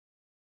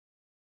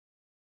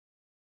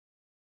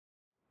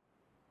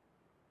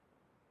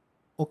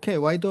Okay,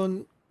 why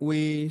don't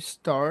we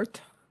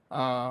start?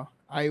 I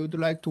would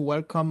like to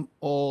welcome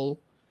all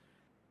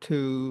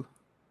to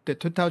the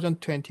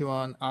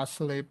 2021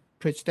 AASLE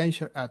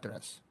Presidential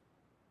Address.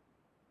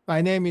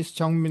 My name is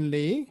Jung-Min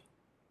Lee,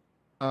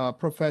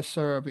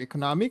 Professor of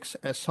Economics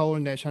at Seoul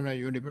National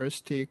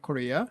University,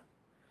 Korea.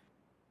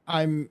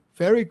 I'm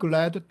very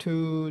glad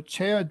to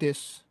chair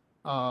this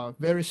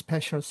very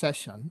special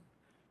session.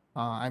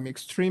 I'm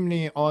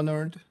extremely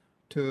honored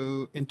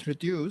to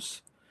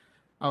introduce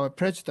our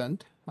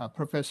president,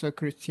 Professor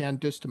Christian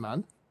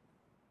Dustmann.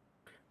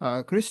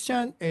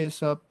 Christian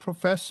is a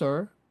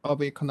professor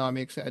of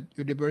economics at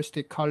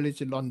University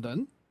College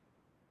London,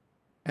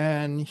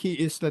 and he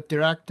is the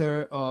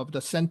director of the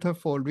Center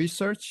for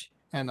Research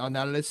and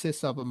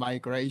Analysis of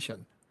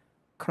Migration,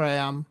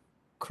 CReAM.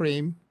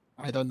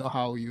 I don't know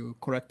how you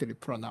correctly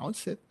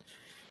pronounce it.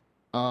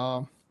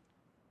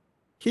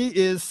 He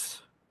is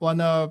one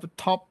of the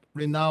top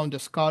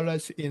renowned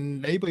scholars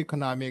in labor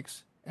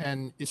economics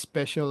and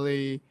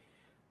especially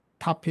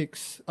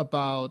topics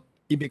about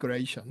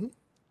immigration.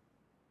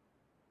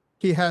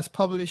 He has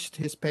published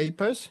his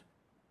papers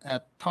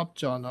at top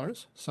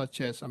journals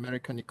such as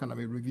American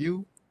Economic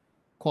Review,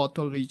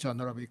 Quarterly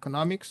Journal of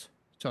Economics,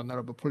 Journal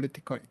of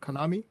Political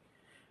Economy,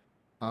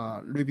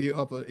 Review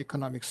of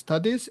Economic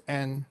Studies,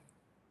 and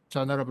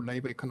Journal of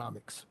Labor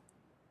Economics.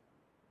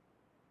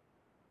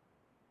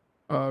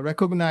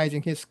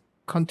 Recognizing his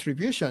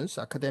contributions,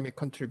 academic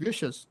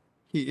contributions,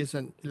 he is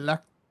an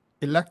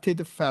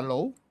elected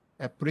fellow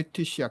at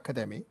British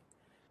Academy,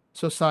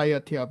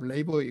 Society of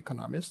Labor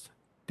Economists,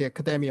 the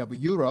Academy of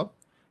Europe,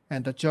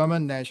 and the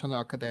German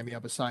National Academy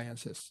of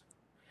Sciences.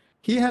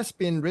 He has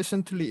been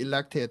recently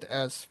elected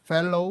as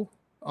Fellow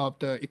of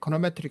the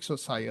Econometric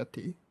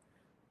Society.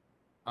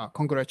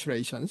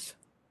 Congratulations.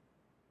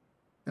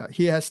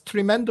 He has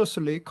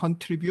tremendously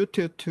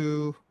contributed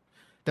to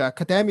the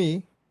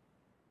Academia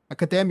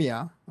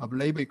of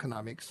Labor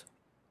Economics.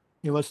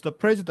 He was the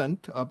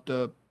president of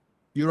the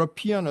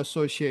European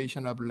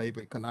Association of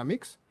Labor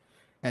Economics,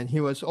 and he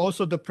was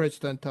also the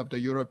president of the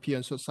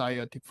European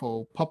Society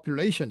for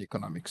Population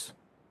Economics.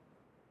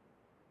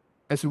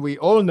 As we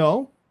all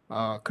know,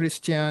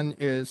 Christian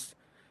is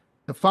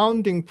the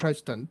founding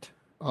president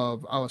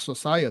of our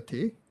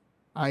society.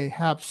 I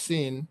have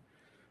seen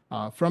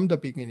from the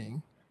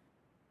beginning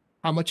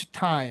how much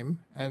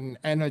time and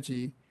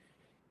energy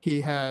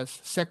he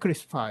has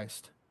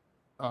sacrificed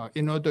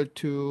in order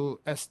to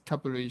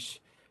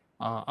establish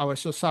our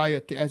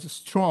society as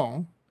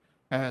strong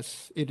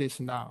as it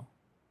is now.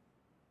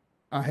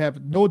 I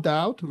have no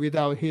doubt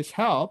without his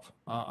help,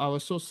 our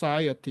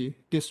society,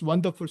 this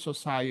wonderful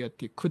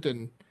society,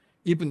 couldn't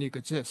even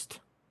exist.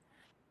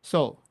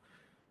 So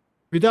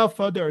without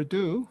further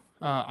ado,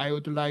 I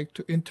would like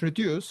to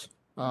introduce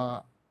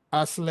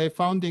AASLE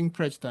founding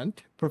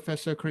president,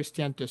 Professor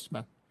Christian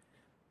Dustmann.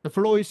 The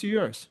floor is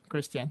yours,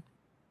 Christian.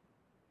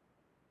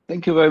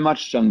 Thank you very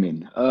much,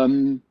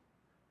 Jung-Min.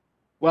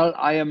 Well,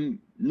 I am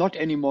not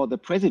anymore the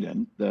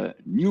president. The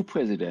new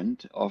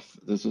president of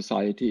the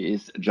society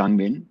is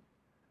Jung-Min.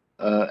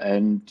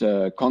 And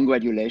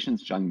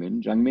congratulations,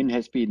 Jung-Min. Jung-Min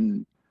has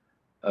been,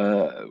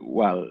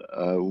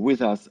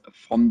 with us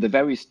from the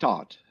very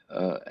start.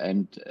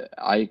 And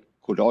I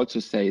could also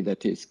say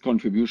that his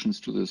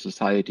contributions to the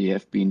society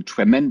have been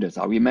tremendous.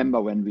 I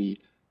remember when we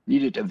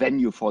needed a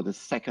venue for the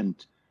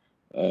second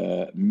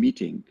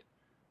meeting,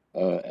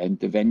 and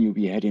the venue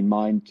we had in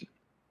mind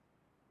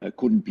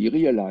couldn't be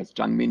realized.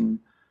 Jung-Min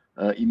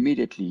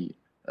immediately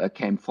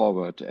came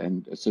forward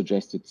and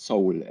suggested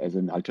Seoul as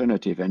an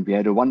alternative, and we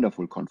had a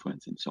wonderful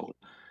conference in Seoul.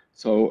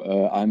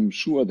 So I'm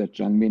sure that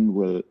Jung-Min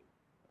will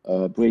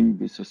bring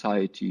the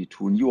society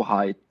to new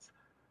heights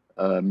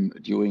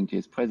during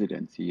his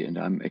presidency, and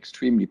I'm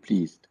extremely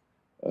pleased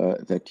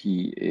that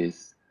he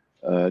is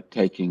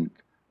taking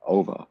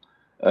over.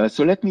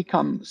 So let me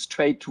come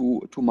straight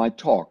to my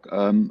talk.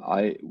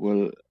 I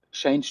will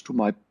change to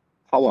my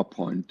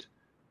PowerPoint,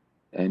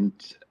 and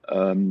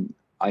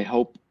I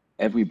hope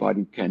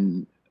everybody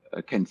can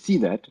see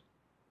that.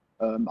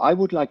 I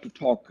would like to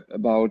talk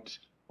about,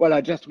 well,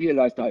 I just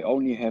realized I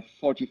only have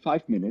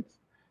 45 minutes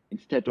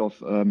instead of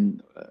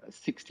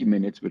 60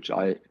 minutes, which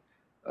I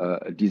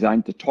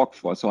designed the talk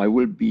for. So I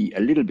will be a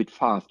little bit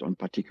fast on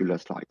particular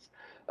slides.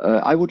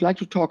 I would like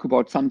to talk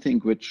about something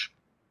which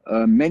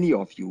many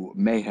of you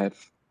may have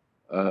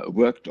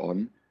worked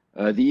on,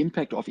 the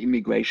impact of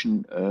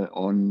immigration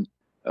on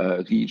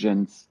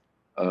regions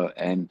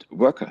and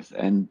workers.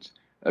 And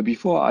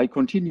before I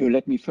continue,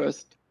 let me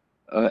first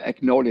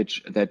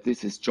acknowledge that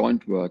this is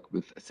joint work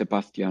with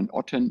Sebastian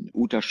Otten,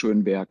 Uta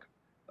Schönberg,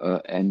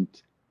 and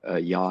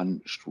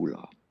Jan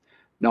Struler.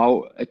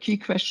 Now, a key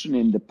question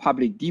in the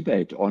public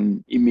debate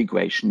on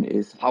immigration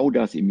is, how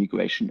does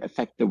immigration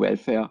affect the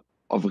welfare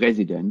of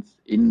residents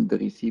in the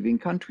receiving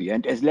country?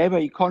 And as labor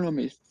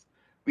economists,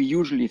 we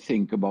usually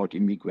think about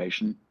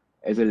immigration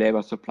as a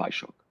labor supply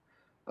shock.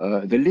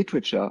 The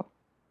literature,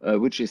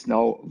 which is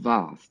now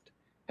vast,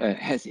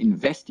 has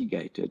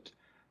investigated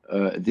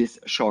this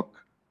shock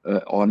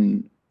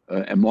on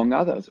among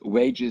others,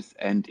 wages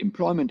and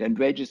employment. And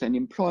wages and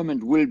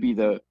employment will be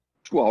the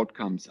two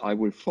outcomes I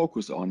will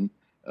focus on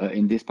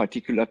in this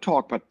particular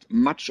talk, but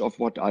much of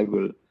what I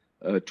will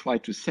try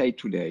to say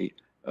today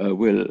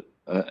will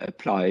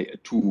apply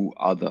to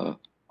other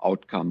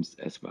outcomes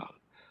as well.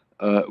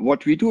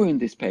 What we do in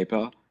this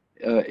paper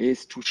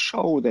is to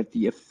show that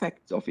the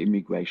effects of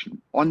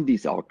immigration on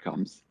these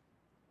outcomes,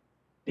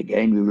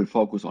 again, we will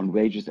focus on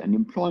wages and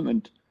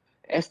employment,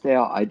 as they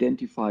are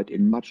identified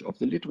in much of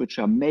the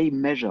literature, may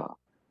measure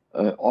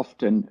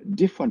often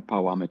different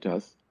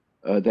parameters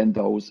than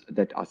those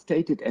that are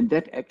stated, and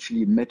that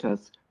actually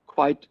matters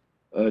quite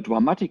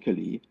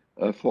dramatically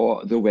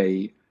for the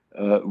way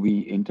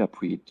we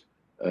interpret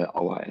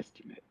our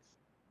estimates.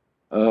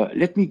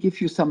 Let me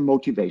give you some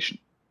motivation.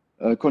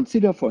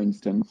 Consider, for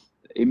instance,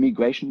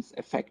 immigration's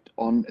effect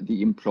on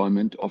the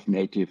employment of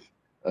native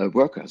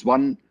workers.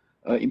 One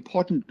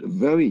important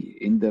worry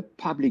in the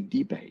public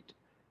debate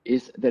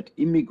is that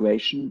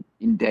immigration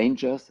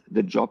endangers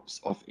the jobs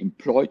of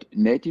employed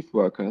native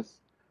workers,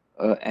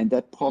 and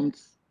that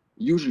prompts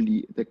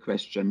usually the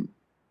question,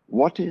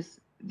 what is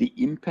the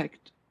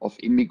impact of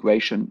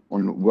immigration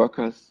on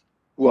workers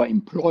who are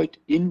employed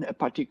in a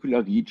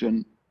particular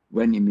region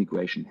when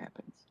immigration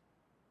happens?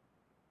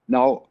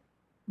 Now,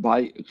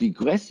 by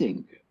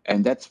regressing,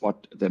 and that's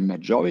what the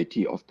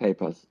majority of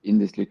papers in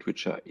this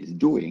literature is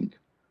doing,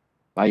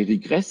 by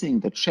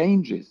regressing the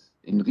changes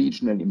in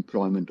regional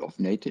employment of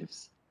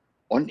natives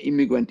on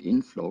immigrant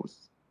inflows,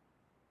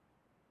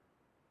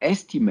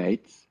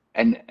 estimates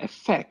an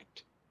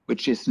effect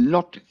which is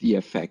not the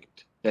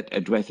effect that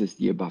addresses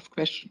the above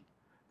question,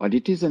 but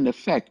it is an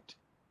effect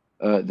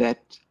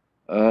that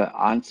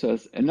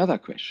answers another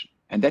question.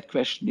 And that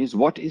question is,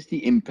 what is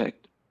the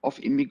impact of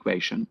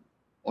immigration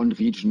on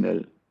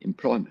regional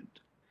employment?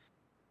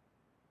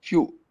 If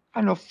you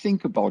kind of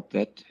think about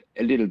that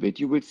a little bit,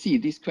 you will see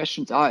these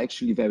questions are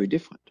actually very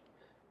different.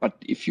 But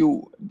if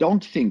you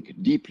don't think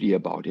deeply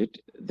about it,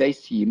 they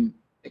seem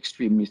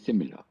extremely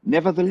similar.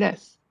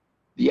 Nevertheless,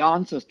 the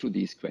answers to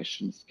these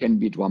questions can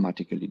be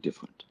dramatically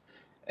different.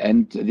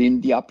 And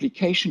in the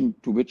application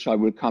to which I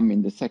will come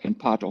in the second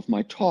part of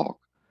my talk,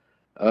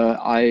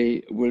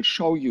 I will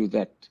show you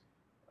that,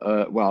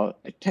 well,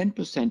 a 10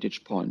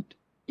 percentage point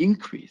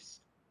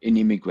increase in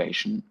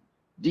immigration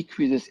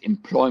decreases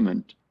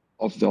employment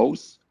of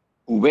those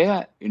who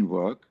were in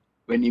work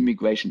when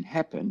immigration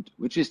happened,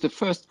 which is the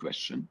first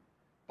question,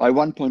 by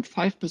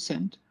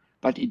 1.5%,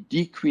 but it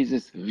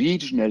decreases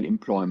regional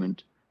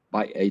employment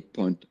by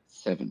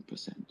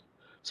 8.7%.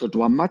 So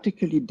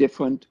dramatically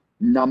different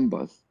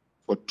numbers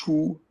for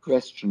two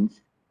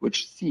questions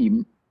which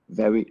seem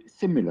very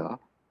similar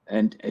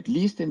and, at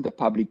least in the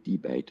public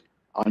debate,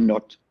 are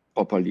not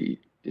properly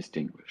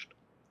distinguished.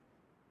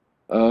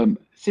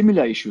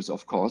 Similar issues,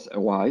 of course,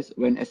 arise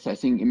when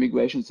assessing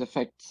immigration's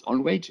effects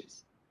on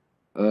wages.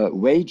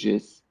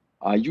 Wages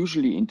are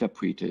usually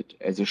interpreted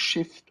as a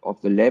shift of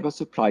the labor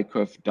supply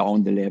curve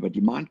down the labor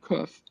demand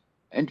curve,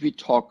 and we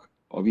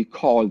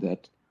call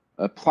that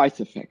a price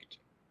effect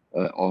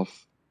of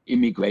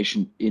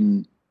immigration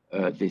in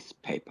this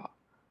paper.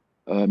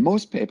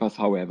 Most papers,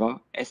 however,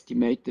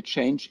 estimate the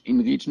change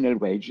in regional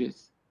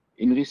wages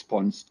in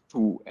response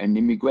to an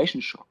immigration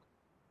shock.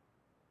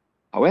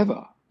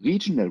 However,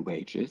 regional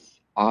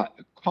wages are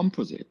a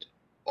composite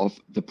of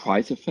the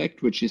price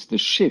effect, which is the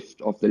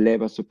shift of the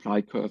labor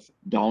supply curve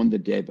down the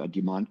labor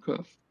demand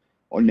curve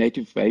on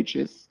native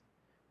wages,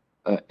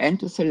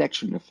 and a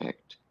selection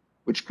effect,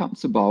 which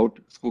comes about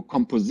through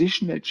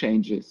compositional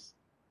changes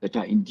that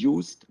are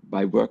induced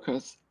by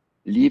workers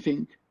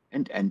leaving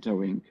and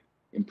entering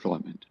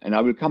employment. And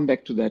I will come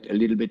back to that a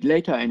little bit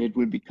later, and it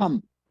will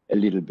become a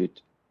little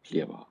bit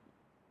clearer.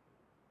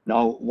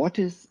 Now, what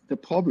is the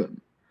problem?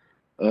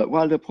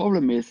 Well, the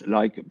problem is,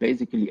 like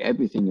basically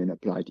everything in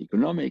applied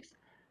economics,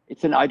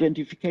 it's an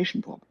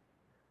identification problem.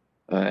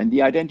 And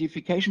the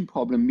identification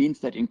problem means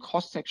that in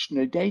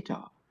cross-sectional data,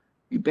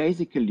 we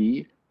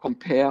basically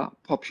compare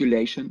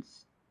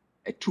populations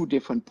at two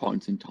different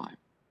points in time.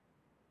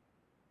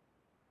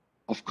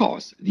 Of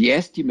course, the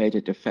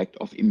estimated effect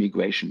of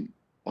immigration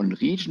on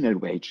regional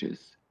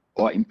wages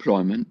or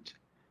employment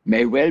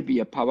may well be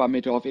a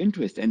parameter of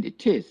interest, and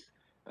it is,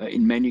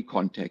 in many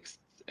contexts,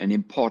 an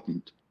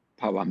important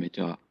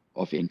parameter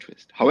of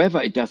interest.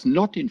 However, it does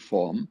not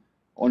inform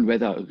on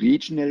whether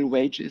regional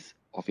wages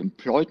of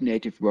employed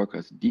native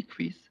workers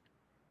decrease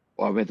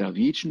or whether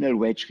regional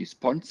wage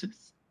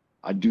responses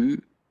are due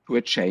to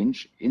a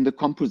change in the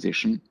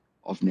composition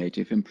of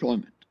native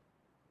employment.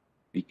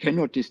 We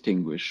cannot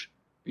distinguish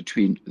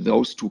between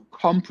those two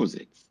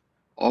composites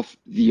of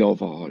the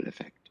overall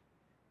effect.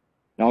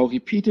 Now,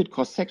 repeated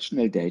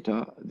cross-sectional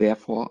data,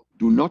 therefore,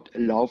 do not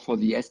allow for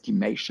the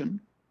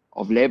estimation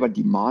of labor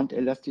demand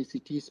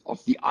elasticities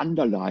of the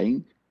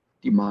underlying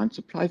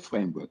demand-supply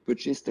framework,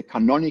 which is the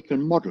canonical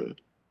model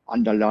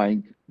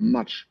underlying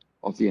much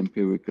of the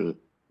empirical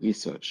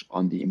research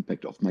on the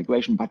impact of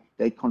migration, but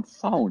they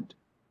confound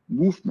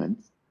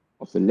movements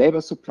of the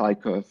labor supply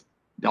curve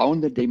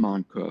down the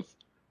demand curve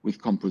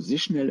with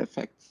compositional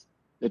effects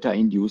that are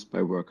induced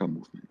by worker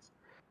movements.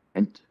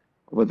 And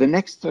over the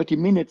next 30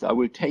 minutes, I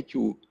will take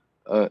you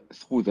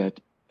through that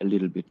a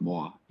little bit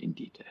more in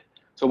detail.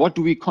 So what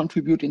do we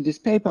contribute in this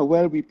paper?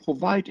 Well, we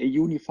provide a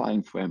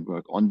unifying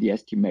framework on the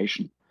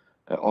estimation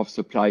of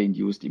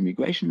supply-induced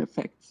immigration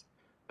effects.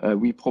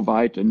 We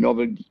provide a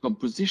novel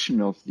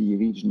decomposition of the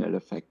regional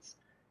effects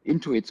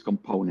into its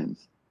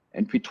components,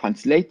 and we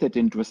translate that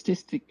into a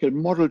statistical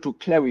model to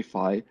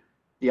clarify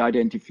the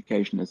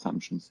identification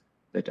assumptions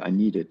that are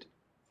needed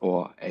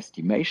for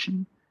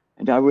estimation.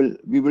 And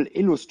we will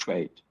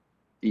illustrate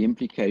the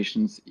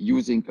implications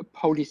using a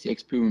policy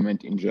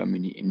experiment in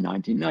Germany in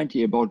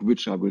 1990, about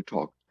which I will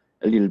talk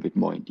a little bit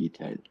more in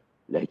detail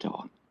later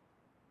on.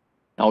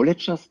 Now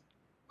let's just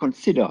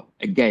consider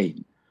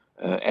again,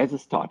 as a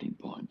starting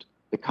point,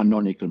 the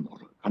canonical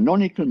model.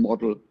 Canonical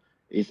model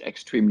is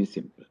extremely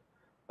simple.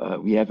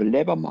 We have a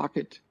labor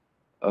market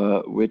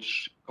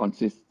which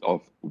consists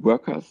of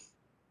workers.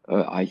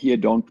 I here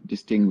don't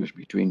distinguish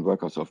between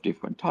workers of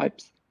different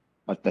types,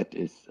 but that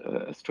is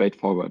a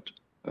straightforward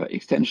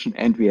extension.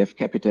 And we have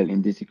capital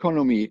in this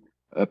economy.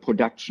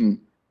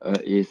 Production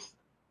is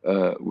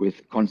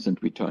with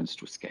constant returns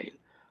to scale.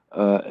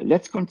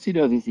 Let's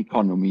consider this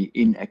economy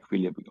in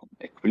equilibrium.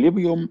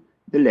 Equilibrium,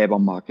 the labor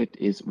market,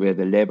 is where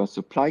the labor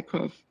supply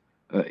curve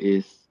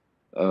is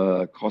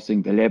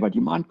crossing the labor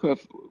demand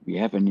curve. We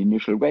have an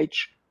initial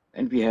wage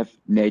and we have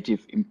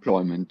native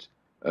employment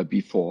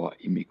before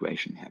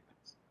immigration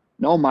happens.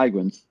 Now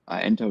migrants are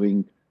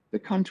entering the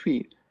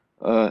country.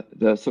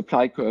 The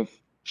supply curve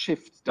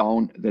shifts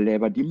down the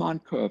labor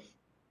demand curve,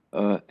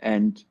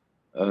 and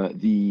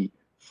the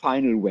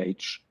final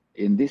wage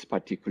in this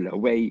particular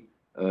way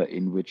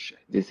in which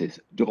this is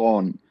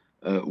drawn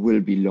will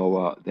be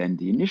lower than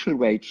the initial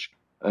wage.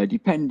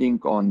 Depending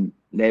on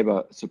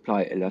labor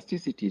supply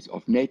elasticities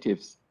of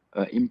natives,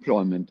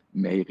 employment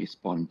may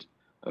respond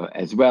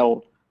as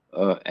well.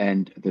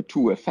 And the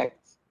two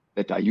effects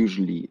that are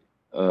usually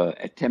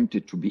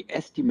attempted to be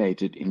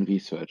estimated in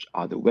research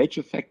are the wage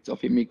effects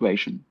of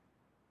immigration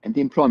and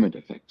the employment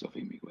effects of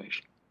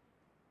immigration.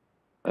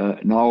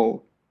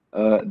 Now,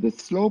 the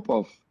slope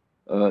of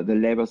the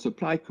labor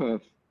supply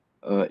curve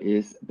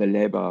is the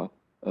labor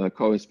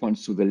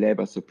corresponds to the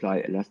labor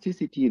supply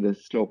elasticity. The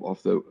slope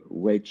of the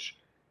wage,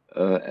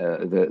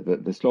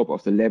 the slope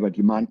of the labor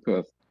demand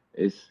curve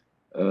is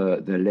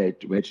the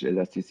wage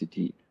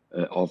elasticity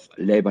of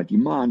labor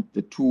demand.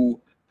 The two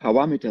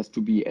parameters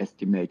to be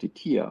estimated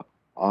here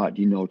are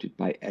denoted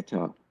by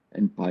eta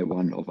and by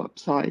 1 over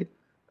psi.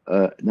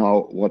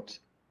 Now, what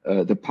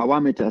the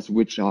parameters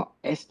which are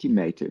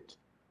estimated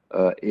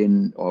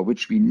or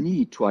which we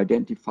need to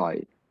identify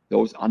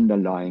those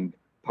underlying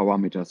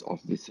parameters of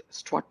this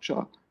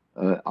structure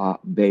are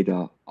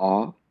beta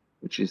R,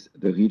 which is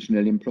the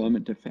regional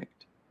employment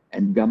effect,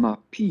 and gamma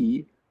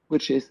P,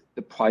 which is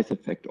the price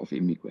effect of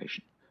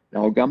immigration.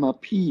 Now, gamma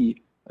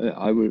P,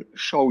 I will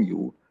show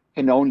you,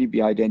 can only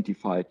be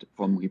identified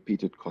from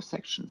repeated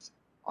cross-sections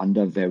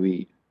under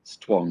very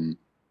strong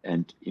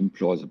and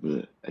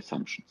implausible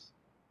assumptions.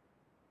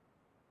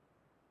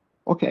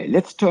 Okay,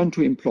 let's turn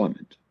to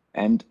employment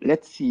and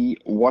let's see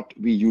what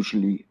we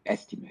usually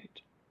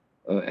estimate.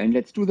 And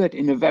let's do that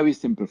in a very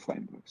simple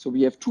framework. So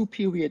we have two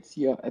periods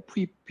here, a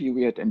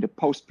pre-period and a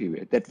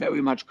post-period, that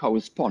very much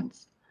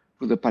corresponds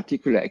to the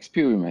particular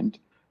experiment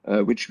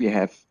which we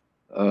have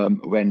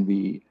when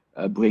we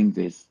bring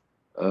this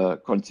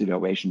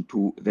consideration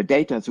to the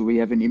data. So we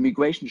have an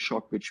immigration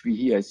shock, which we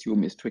here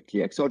assume is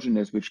strictly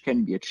exogenous, which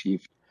can be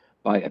achieved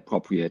by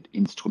appropriate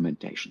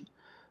instrumentation.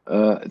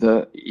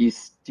 The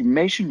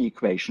estimation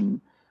equation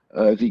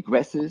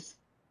regresses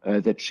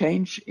the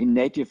change in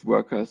native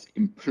workers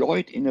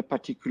employed in a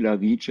particular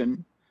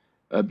region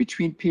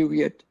between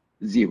period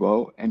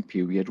 0 and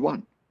period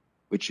 1,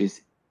 which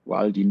is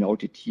well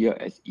denoted here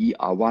as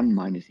ER1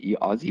 minus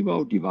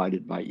ER0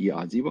 divided by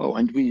ER0.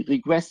 And we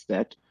regress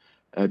that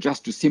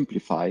just to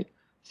simplify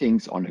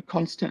things on a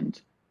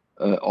constant,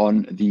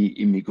 on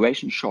the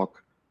immigration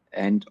shock,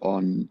 and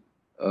on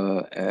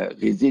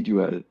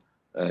residual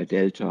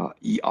delta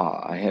ER.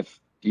 I have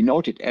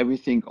denoted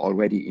everything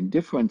already in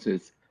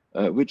differences,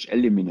 which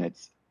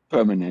eliminates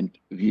permanent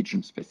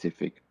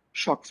region-specific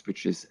shocks,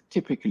 which is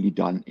typically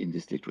done in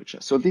this literature.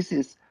 So this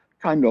is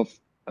kind of,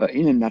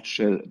 in a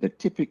nutshell, the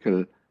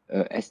typical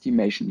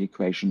estimation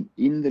equation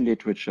in the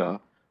literature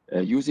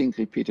using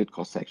repeated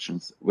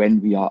cross-sections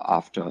when we are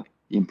after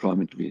the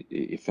employment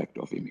effect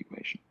of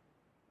immigration.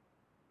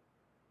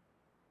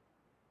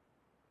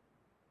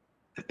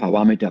 The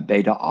parameter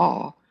beta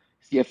R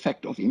is the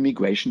effect of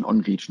immigration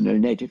on regional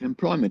native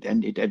employment,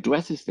 and it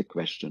addresses the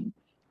question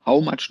how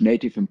much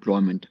native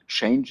employment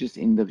changes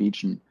in the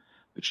region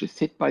which is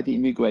hit by the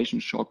immigration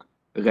shock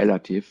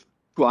relative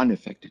to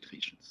unaffected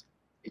regions.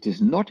 It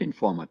is not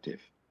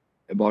informative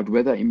about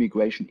whether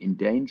immigration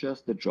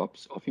endangers the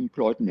jobs of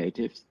employed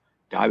natives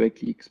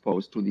directly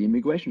exposed to the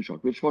immigration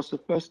shock, which was the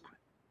first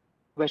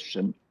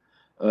question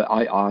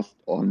I asked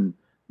on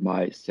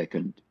my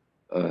second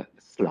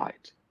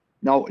slide.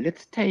 Now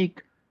let's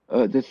take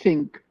this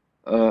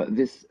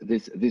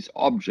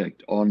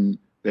object on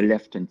the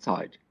left-hand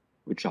side,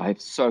 which I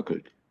have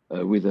circled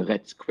with a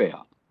red square.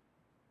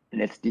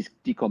 Let's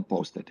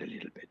decompose that a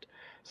little bit.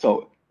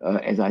 So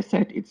as I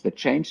said, it's the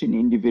change in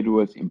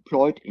individuals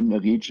employed in a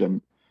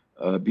region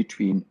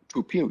between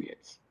two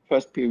periods.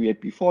 First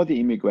period before the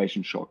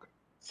immigration shock,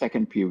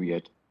 second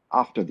period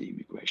after the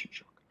immigration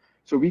shock.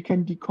 So we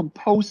can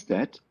decompose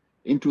that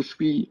into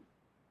three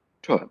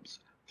terms.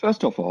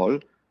 First of all,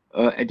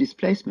 a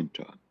displacement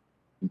term.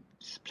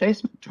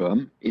 Displacement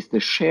term is the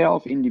share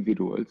of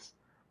individuals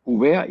who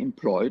were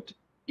employed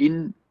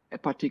in a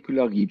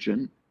particular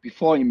region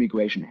before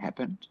immigration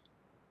happened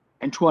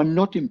and who are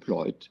not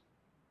employed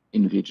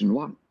in region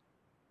 1.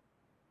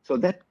 So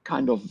that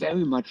kind of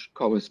very much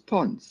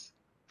corresponds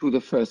to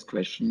the first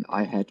question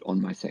I had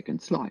on my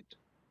second slide,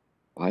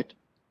 right?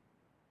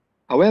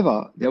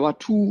 However, there are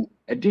two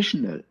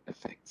additional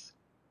effects.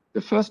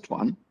 The first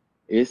one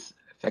is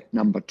effect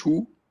number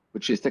 2,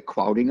 which is the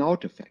crowding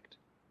out effect.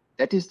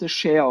 That is the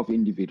share of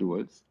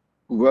individuals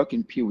who work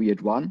in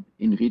period 1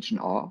 in region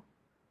R,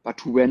 but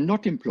who were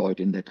not employed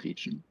in that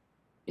region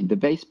in the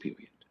base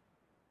period.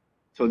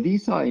 So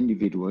these are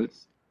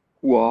individuals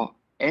who are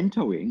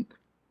entering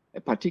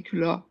a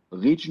particular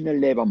regional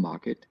labor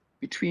market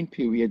between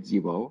period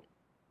 0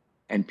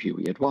 and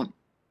period 1.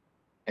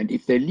 And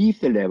if they leave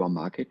the labor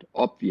market,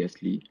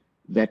 obviously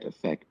that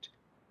effect,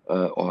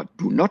 or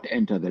do not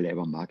enter the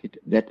labor market,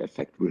 that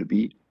effect will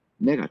be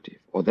negative,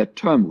 or that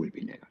term will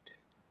be negative.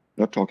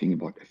 Not talking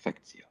about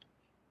effects here.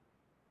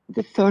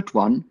 The third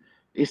one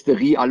is the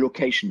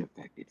reallocation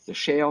effect. It's the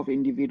share of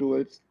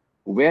individuals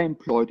who were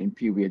employed in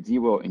period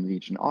 0 in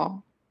region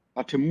R,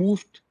 but who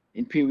moved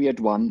in period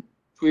 1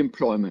 to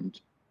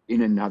employment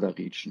in another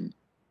region,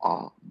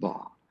 R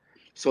bar.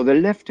 So the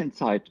left-hand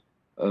side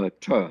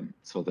term,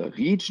 so the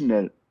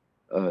regional,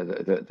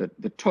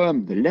 the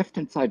term, the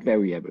left-hand side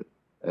variable,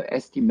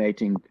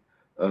 estimating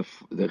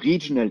the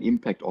regional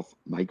impact of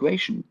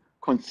migration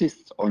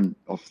consists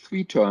of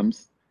three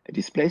terms: a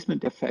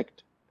displacement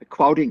effect,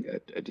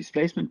 a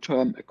displacement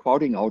term, a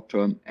crowding out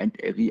term, and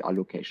a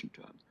reallocation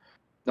term.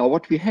 Now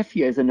what we have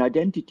here is an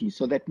identity.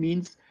 So that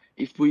means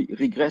if we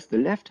regress the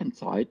left-hand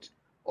side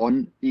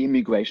on the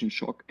immigration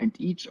shock and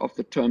each of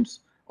the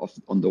terms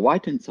on the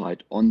right-hand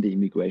side on the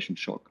immigration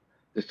shock,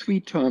 the three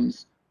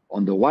terms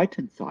on the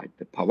right-hand side,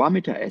 the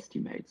parameter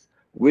estimates,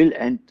 will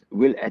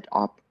add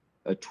up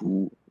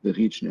to the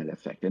regional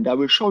effect. And I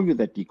will show you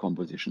that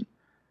decomposition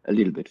a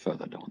little bit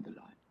further down the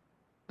line.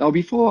 Now,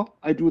 before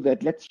I do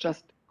that, let's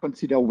just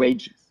consider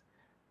wages.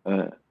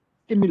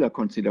 Similar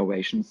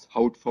considerations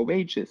hold for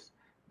wages.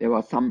 There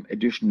are some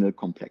additional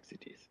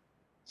complexities.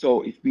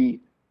 So if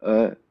we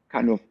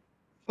kind of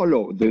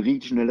follow the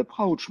regional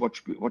approach, what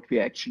we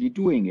are actually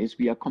doing is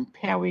we are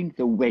comparing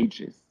the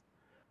wages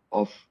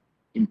of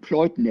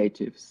employed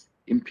natives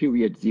in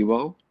period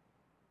 0,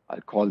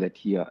 I'll call that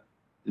here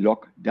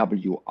log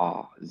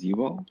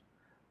WR0,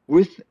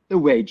 with the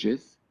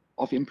wages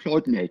of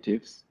employed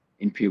natives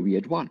in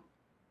period 1.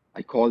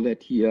 I call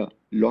that here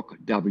log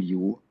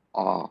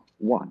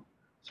WR1.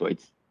 So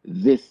it's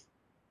this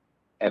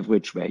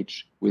average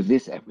wage with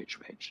this average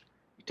wage.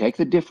 We take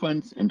the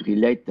difference and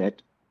relate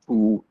that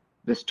to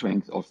the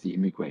strength of the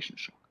immigration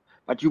shock.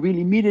 But you will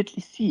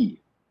immediately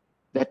see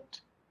that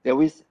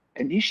there is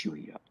an issue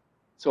here.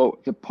 So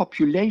the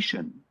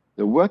population,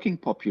 the working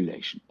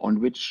population on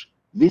which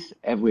this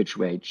average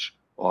wage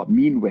or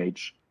mean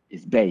wage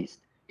is based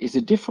is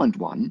a different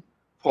one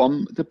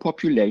from the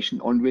population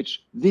on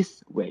which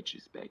this wage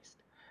is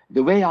based.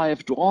 The way I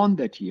have drawn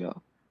that here,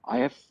 I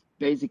have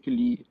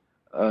basically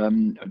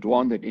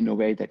drawn that in a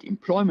way that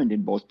employment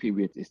in both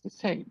periods is the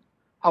same.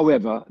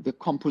 However, the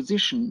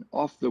composition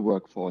of the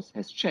workforce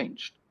has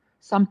changed.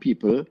 Some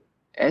people,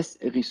 as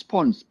a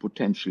response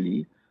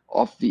potentially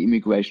of the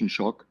immigration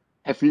shock,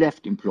 have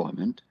left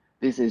employment.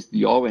 This is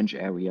the orange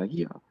area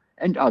here.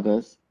 And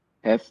others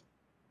have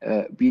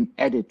been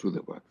added to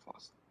the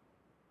workforce.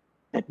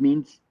 That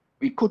means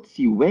we could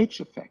see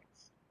wage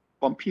effects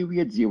from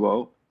period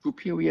 0 to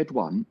period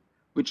 1,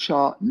 which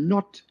are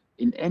not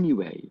in any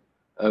way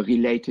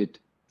related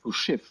to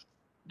shift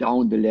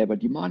down the labor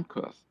demand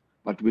curve,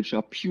 but which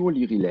are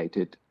purely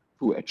related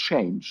to a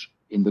change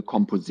in the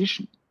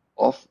composition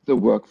of the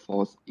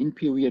workforce in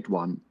period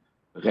 1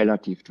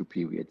 relative to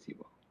period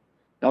 0.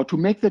 Now, to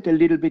make that a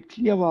little bit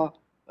clearer,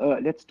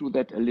 let's do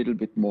that a little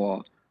bit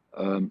more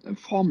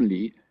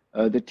formally.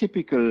 The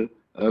typical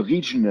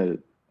regional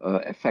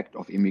effect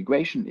of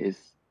immigration is,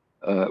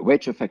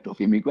 wage effect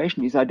of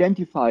immigration is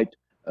identified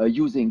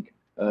using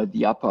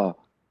the upper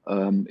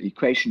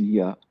equation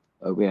here,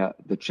 where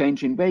the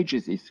change in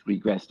wages is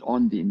regressed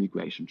on the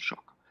immigration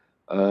shock.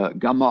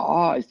 Gamma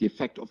R is the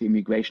effect of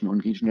immigration on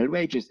regional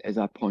wages, as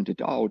I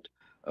pointed out,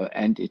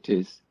 and it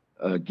is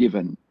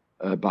given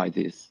by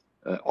this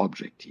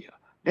object here.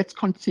 Let's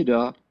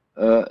consider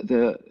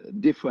the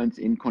difference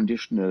in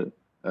conditional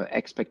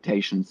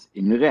expectations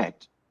in red,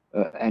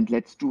 and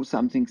let's do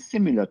something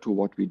similar to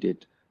what we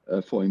did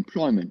for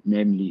employment,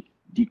 namely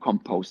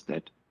decompose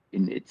that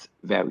in its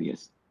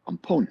various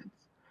components.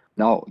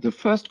 Now, the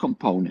first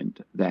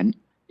component then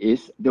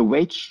is the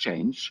wage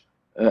change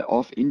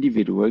of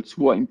individuals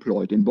who are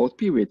employed in both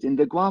periods. In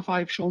the graph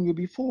I've shown you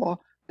before,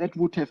 that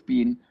would have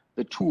been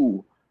the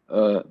two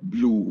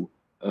blue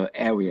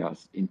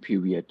areas in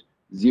period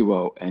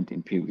 0 and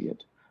in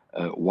period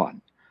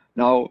 1.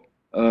 Now,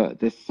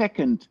 the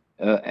second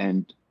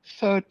and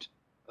third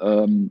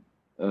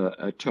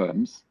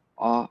terms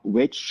are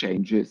wage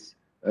changes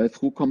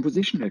through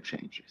compositional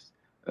changes.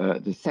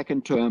 The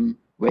second term,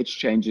 wage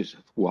changes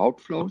through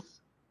outflows,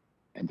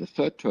 and the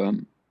third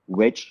term,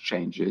 wage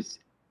changes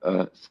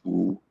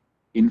through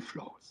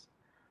inflows.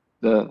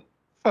 The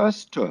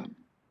first term,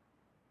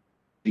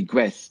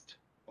 regressed,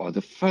 or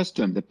the first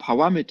term, the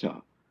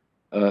parameter,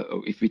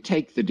 if we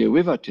take the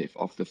derivative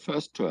of the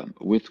first term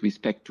with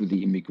respect to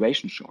the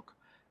immigration shock,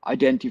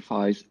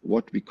 identifies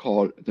what we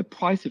call the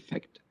price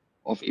effect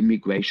of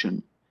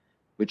immigration,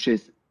 which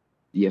is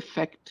the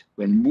effect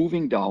when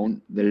moving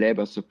down the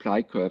labor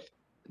supply curve,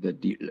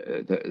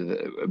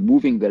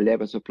 moving the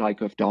labor supply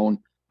curve down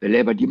the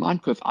labor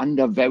demand curve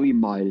under very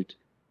mild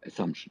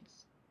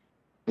assumptions.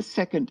 The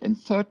second and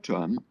third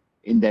term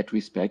in that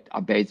respect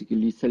are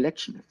basically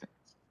selection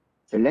effects.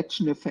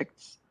 Selection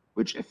effects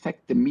which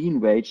affect the mean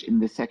wage in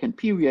the second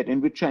period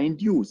and which are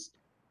induced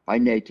by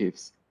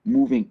natives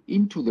moving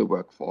into the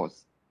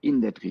workforce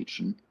in that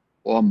region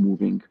or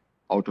moving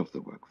out of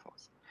the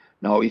workforce.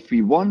 Now, if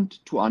we want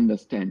to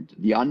understand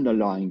the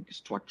underlying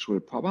structural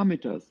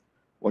parameters,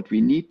 what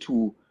we need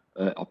to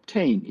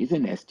obtain is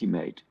an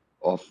estimate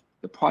of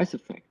the price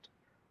effect,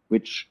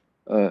 which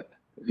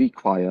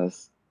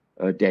requires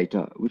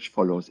data which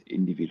follows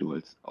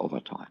individuals over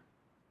time.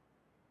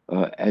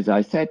 As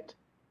I said,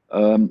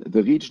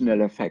 the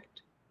regional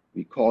effect,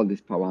 we call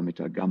this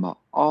parameter gamma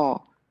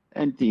R,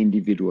 and the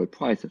individual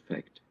price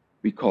effect,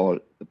 we call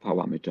the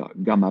parameter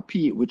gamma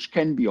P, which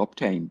can be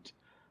obtained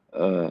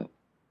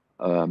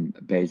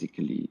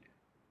basically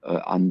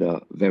under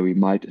very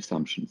mild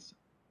assumptions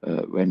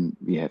when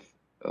we have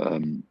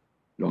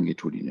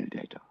longitudinal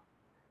data.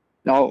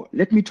 Now,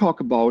 let me talk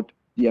about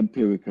the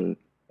empirical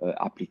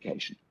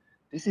application.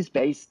 This is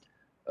based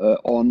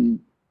on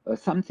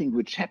something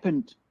which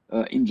happened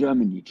in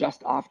Germany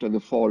just after the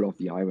fall of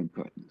the Iron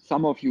Curtain.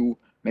 Some of you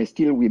may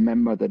still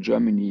remember that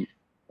Germany,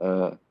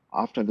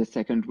 after the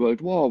Second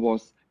World War,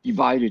 was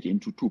divided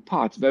into two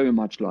parts, very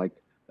much like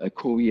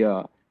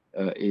Korea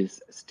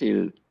is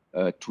still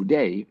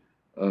today,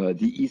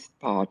 the east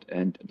part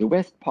and the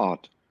west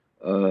part.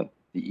 The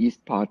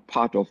east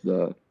part of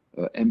the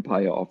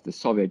empire of the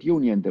Soviet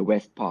Union, the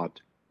west part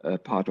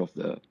of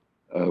the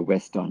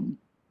Western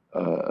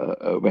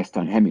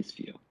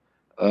Hemisphere.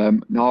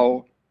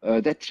 Now,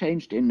 that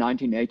changed in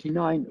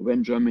 1989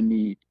 when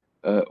Germany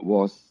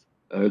was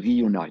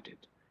reunited.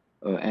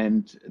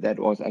 And that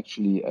was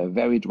actually a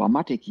very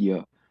dramatic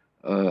year.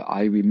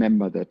 I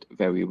remember that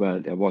very well.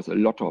 There was a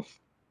lot of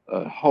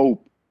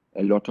hope,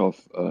 a lot of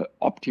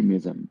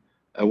optimism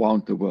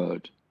around the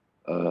world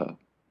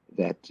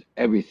that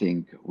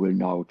everything will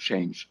now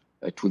change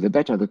to the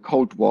better. The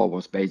Cold War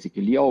was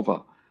basically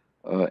over.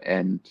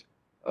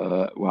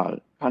 Well,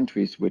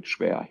 countries which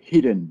were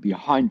hidden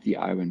behind the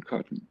Iron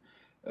Curtain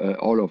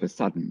all of a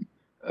sudden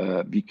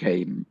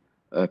became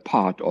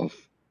part of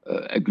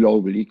a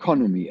global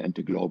economy and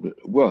a global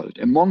world.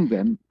 Among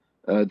them,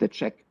 the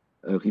Czech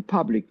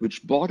Republic,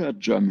 which bordered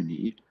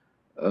Germany,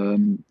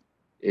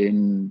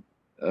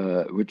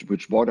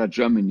 which bordered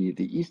Germany,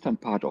 the eastern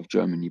part of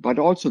Germany, but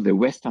also the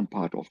western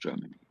part of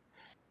Germany.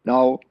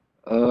 Now,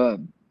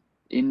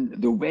 in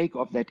the wake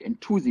of that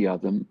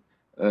enthusiasm,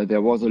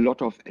 there was a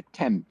lot of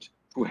attempt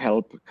to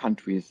help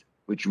countries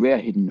which were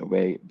hidden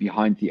away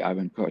behind the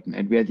Iron Curtain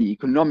and where the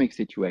economic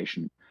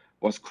situation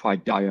was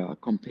quite dire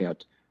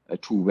compared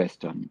to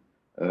Western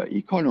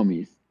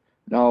economies.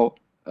 Now,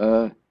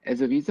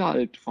 as a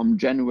result, from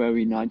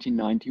January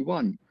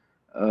 1991,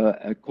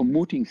 a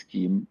commuting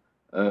scheme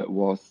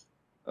was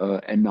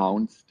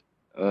announced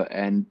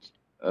and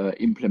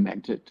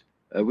implemented,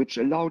 which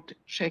allowed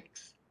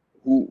Czechs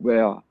who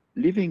were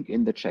living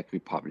in the Czech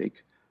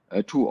Republic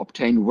to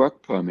obtain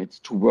work permits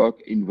to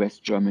work in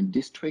West German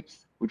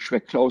districts, which were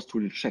close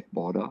to the Czech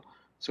border,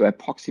 so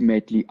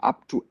approximately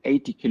up to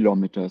 80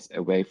 kilometers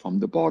away from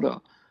the border.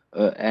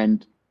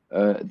 And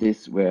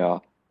these were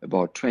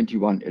about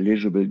 21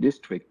 eligible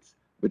districts,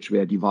 which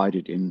were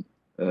divided in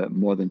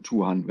more than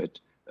 200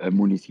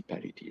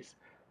 municipalities.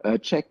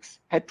 Czechs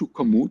had to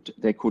commute.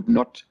 They could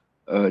not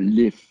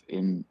live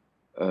in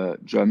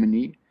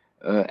Germany,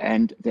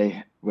 and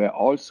they were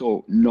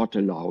also not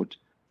allowed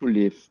to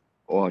live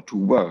or to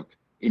work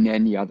in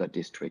any other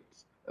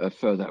districts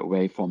further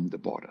away from the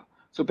border.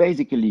 So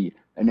basically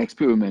an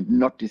experiment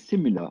not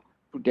dissimilar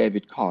to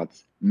David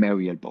Cart's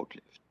Mariel boat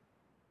lift.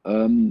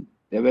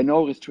 There were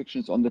no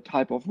restrictions on the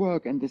type of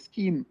work, and the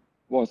scheme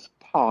was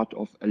part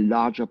of a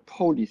larger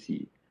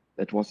policy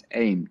that was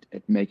aimed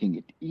at making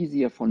it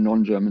easier for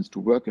non-Germans to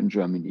work in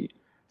Germany.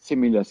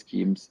 Similar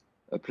schemes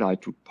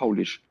applied to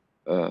Polish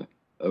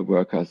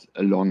workers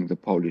along the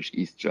Polish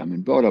East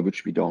German border,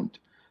 which we don't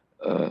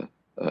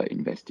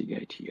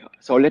investigate here.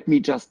 So let me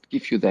just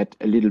give you that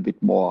a little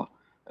bit more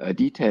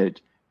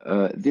detailed.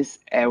 This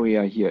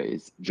area here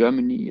is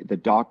Germany. The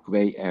dark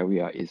gray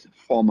area is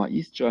former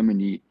East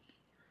Germany.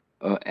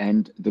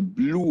 And the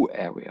blue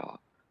area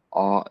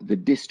are the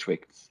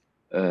districts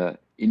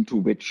into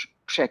which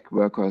Czech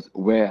workers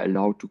were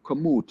allowed to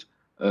commute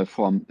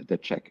from the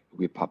Czech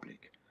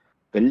Republic.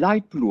 The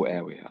light blue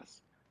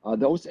areas are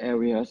those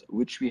areas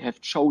which we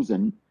have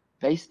chosen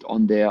based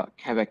on their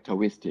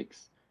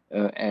characteristics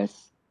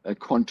as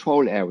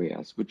control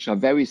areas, which are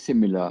very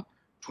similar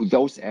to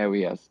those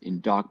areas in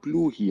dark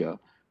blue here,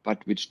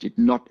 but which did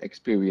not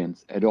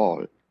experience at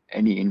all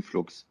any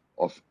influx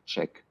of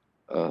Czech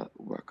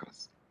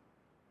workers.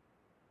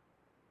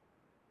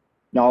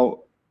 Now,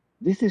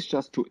 this is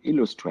just to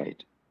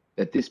illustrate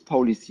that this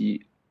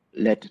policy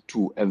led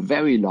to a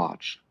very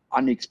large,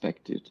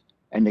 unexpected,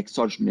 and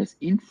exogenous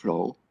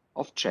inflow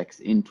of Czechs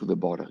into the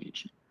border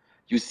region.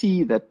 You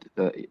see that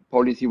the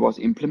policy was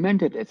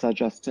implemented, as I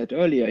just said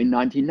earlier, in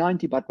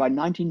 1990, but by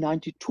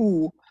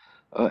 1992,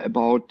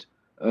 about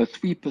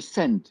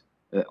 3%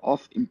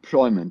 of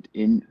employment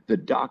in the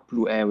dark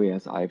blue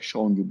areas I've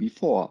shown you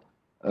before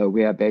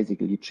were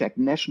basically Czech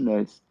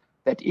nationals.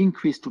 That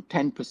increased to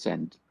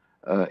 10%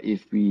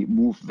 if we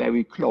move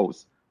very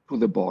close to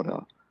the border.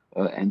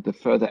 And the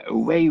further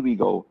away we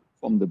go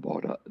from the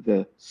border,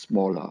 the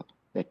smaller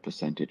that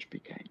percentage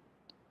became.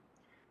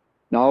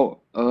 Now,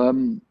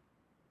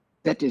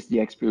 that is the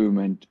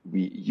experiment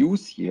we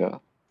use here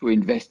to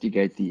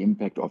investigate the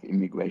impact of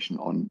immigration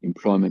on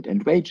employment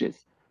and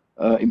wages.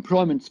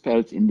 Employment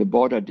spells in the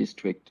border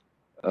district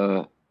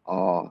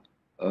are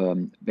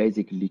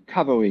basically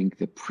covering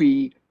the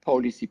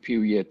pre-policy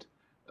period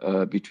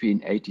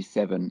between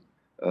 87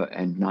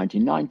 and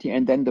 1990,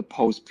 and then the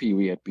post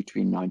period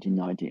between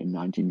 1990 and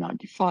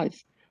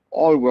 1995.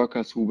 All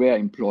workers who were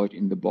employed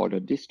in the border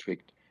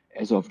district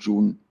as of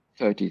June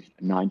 30th,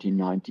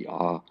 1990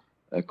 are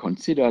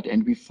considered,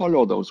 and we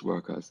follow those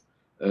workers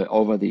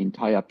over the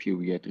entire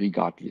period,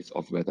 regardless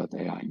of whether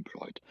they are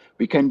employed.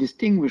 We can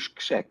distinguish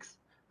Czechs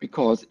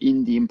because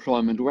in the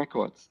employment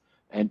records,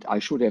 and I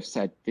should have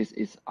said this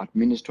is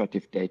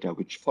administrative data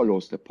which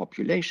follows the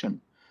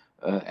population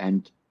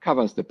and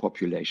covers the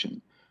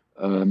population.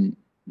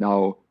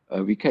 Now,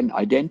 we can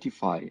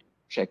identify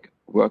Czech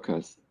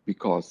workers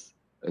because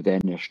their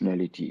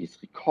nationality is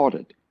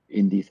recorded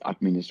in these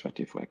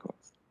administrative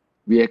records.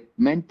 We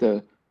augment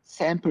the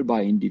sample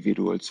by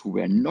individuals who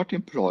were not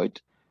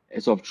employed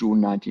as of June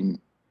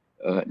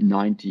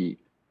 1990,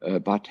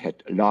 but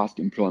had last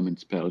employment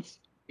spells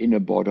in a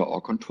border or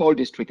control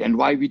district. And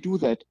why we do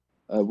that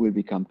will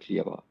become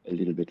clearer a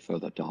little bit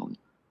further down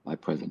my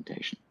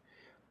presentation.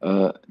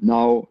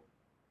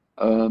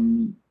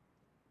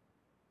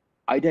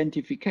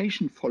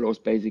 Identification follows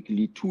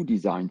basically two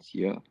designs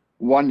here.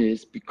 One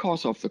is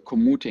because of the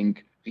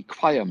commuting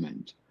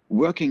requirement,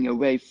 working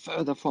away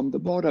further from the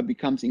border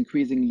becomes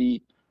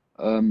increasingly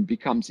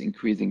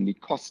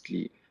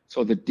costly.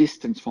 So the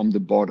distance from the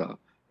border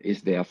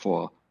is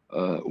therefore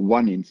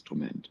one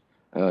instrument.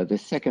 The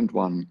second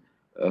one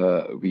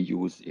we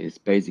use is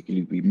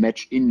basically we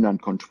match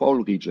inland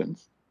control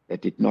regions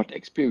that did not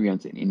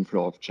experience an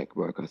inflow of Czech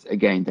workers.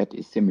 Again, that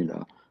is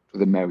similar to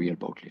the Mariel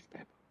Boatlift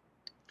paper.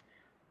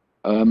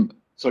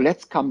 So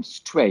let's come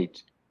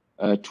straight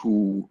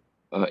to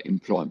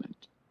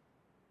employment.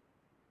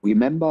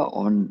 Remember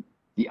on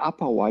the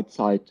upper right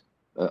side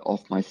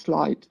of my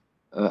slide,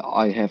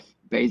 I have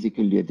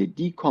basically the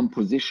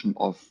decomposition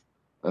of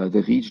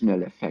the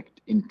regional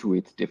effect into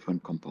its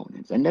different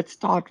components. And let's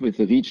start with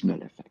the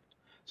regional effect.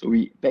 So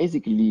we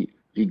basically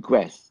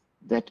regress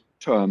that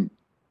term,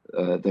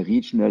 the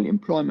regional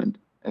employment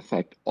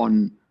effect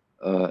on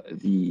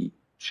the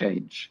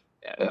change,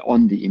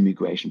 on the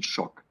immigration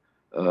shock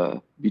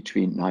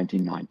between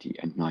 1990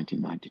 and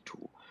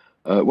 1992.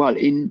 Well,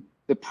 in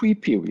the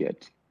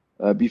pre-period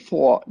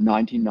before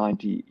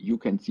 1990, you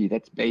can see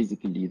that's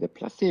basically the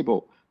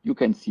placebo. You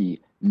can see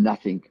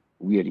nothing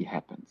really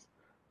happens.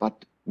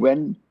 But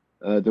when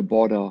the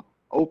border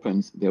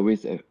opens, there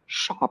is a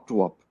sharp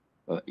drop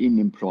in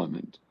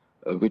employment,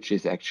 which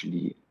is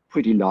actually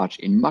pretty large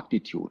in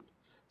magnitude.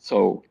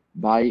 So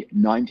by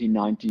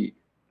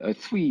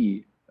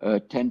 1993,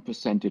 10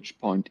 percentage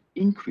point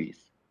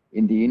increase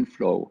in the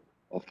inflow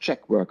of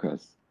Czech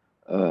workers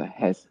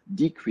has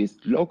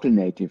decreased local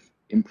native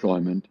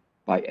employment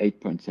by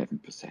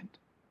 8.7%.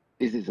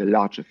 This is a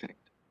large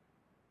effect.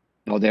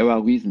 Now, there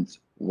are reasons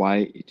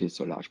why it is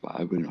so large, but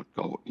I will not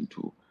go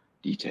into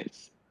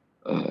details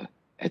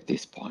at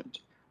this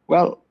point.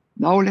 Well,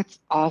 now let's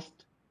ask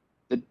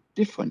the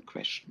different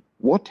question.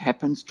 What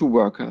happens to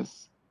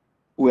workers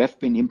who have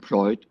been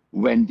employed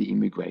when the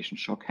immigration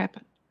shock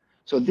happened?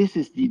 So this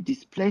is the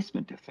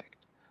displacement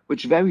effect,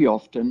 which very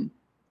often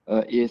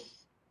is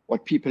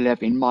what people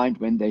have in mind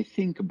when they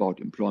think about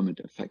employment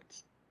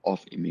effects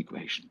of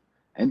immigration.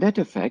 And that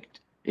effect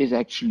is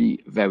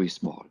actually very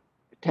small.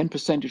 A 10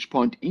 percentage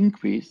point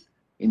increase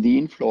in the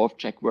inflow of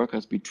Czech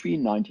workers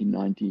between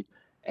 1990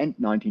 and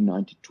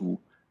 1992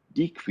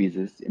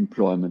 decreases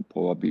employment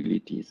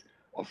probabilities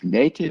of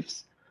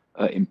natives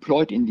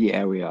employed in the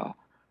area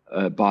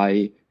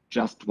by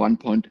just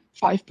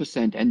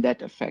 1.5%, and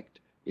that effect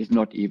is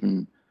not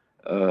even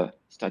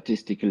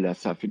statistically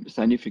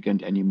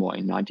significant anymore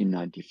in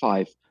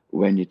 1995,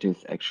 when it is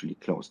actually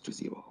close to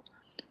zero.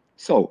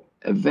 So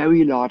a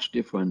very large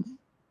difference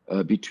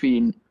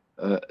between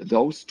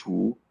those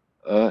two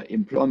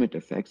employment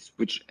effects,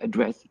 which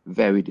address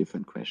very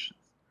different questions.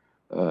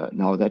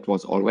 Now that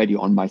was already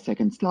on my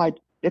second slide.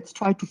 Let's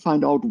try to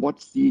find out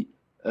what's the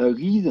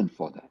reason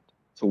for that.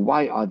 So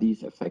why are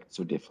these effects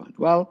so different?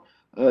 Well,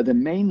 the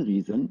main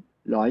reason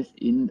lies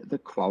in the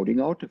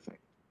crowding out effect.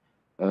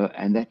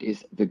 And that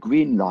is the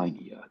green line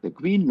here. The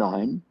green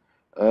line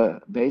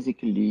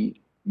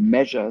basically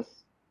measures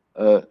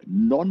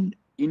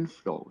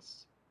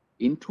non-inflows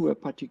into a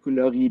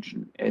particular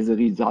region as a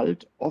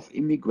result of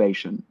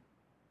immigration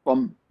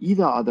from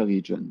either other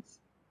regions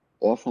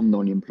or from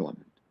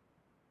non-employment.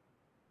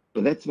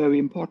 So that's very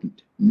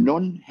important.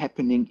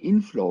 Non-happening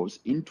inflows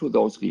into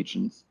those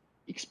regions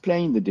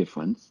explain the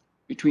difference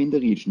between the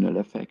regional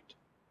effect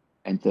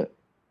and the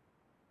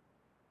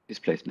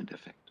displacement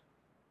effect.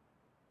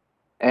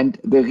 And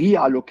the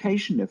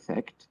reallocation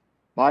effect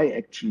by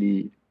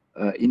actually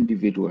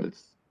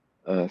individuals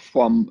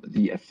from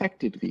the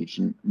affected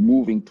region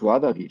moving to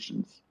other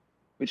regions,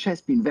 which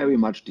has been very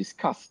much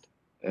discussed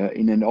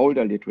in an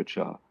older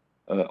literature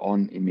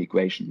on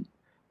immigration,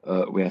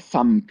 where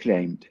some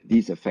claimed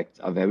these effects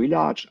are very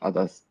large,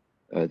 others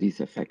these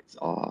effects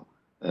are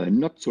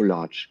not so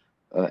large.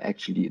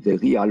 Actually, the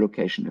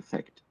reallocation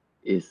effect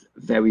is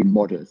very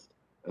modest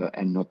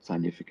and not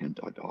significant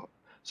at all.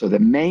 So the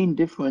main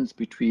difference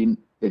between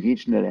the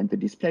regional and the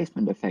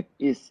displacement effect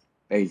is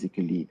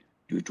basically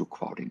due to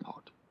crowding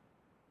out.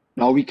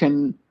 Now we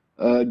can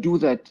do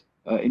that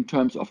in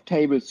terms of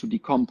tables to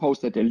decompose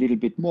that a little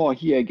bit more.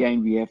 Here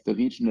again, we have the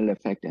regional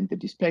effect and the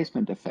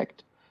displacement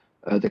effect.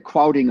 The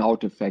crowding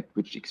out effect,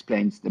 which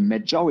explains the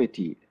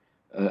majority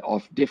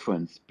of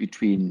difference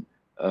between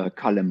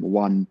column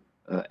 1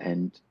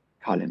 and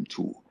column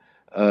 2.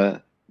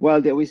 Well,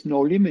 there is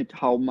no limit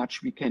how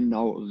much we can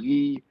now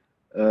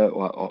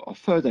or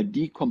further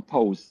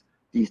decompose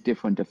these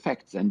different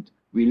effects, and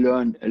we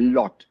learn a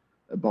lot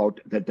about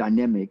the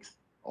dynamics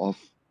of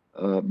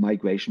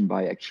migration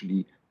by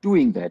actually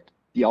doing that.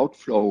 The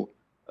outflow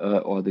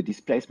or the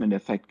displacement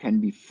effect can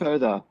be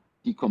further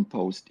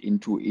decomposed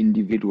into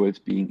individuals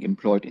being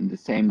employed in the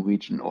same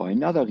region or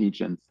in other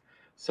regions.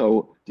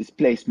 So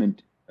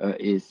displacement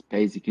is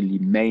basically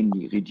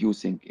mainly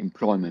reducing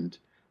employment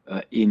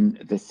in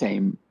the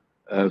same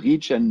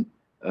region,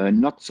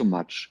 not so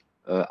much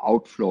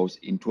outflows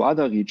into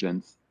other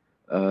regions.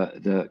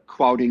 The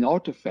crowding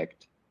out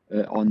effect,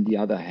 on the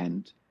other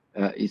hand,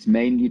 is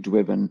mainly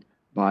driven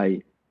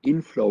by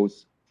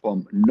inflows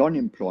from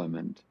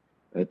non-employment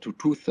to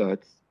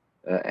 2/3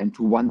 and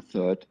to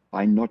 1/3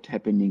 by not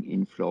happening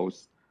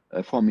inflows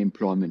from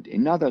employment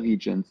in other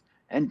regions.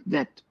 And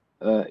that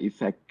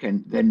effect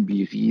can then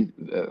be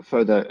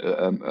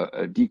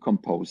further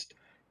decomposed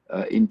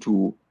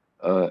into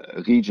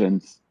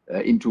regions,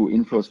 into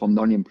inflows from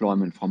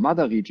non-employment from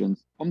other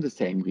regions, from the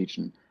same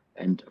region,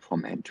 and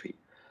from entry.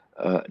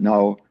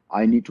 Now,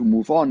 I need to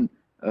move on,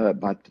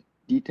 but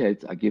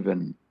details are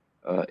given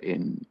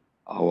in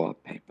our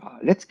paper.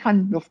 Let's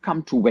kind of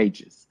come to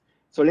wages.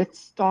 So let's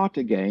start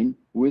again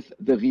with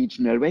the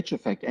regional wage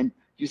effect. And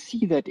you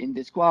see that in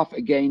this graph,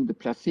 again, the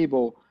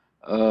placebo,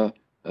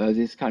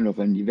 this kind of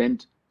an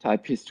event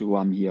type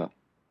histogram here,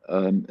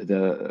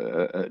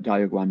 the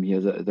diagram here,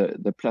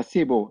 the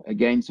placebo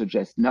again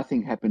suggests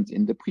nothing happens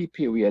in the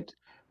pre-period,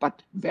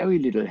 but very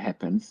little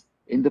happens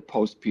in the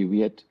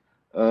post-period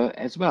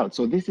as well.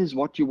 So this is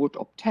what you would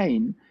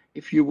obtain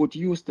if you would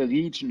use the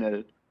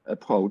regional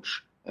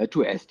approach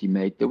to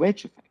estimate the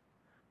wage effect.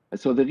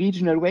 So the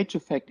regional wage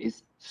effect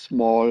is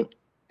small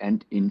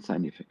and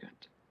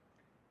insignificant.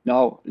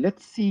 Now,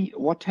 let's see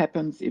what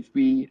happens if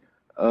we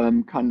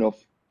kind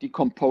of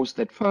decompose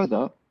that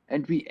further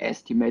and we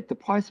estimate the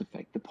price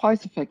effect. The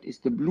price effect is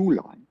the blue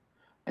line.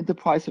 And the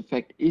price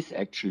effect is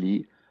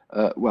actually,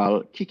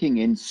 well, kicking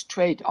in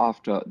straight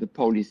after the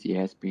policy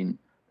has been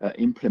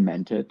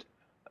implemented.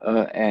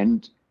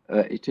 And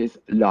it is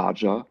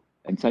larger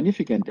and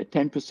significant. A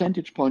 10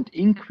 percentage point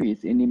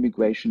increase in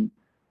immigration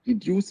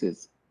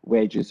reduces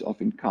wages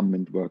of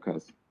incumbent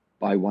workers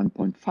by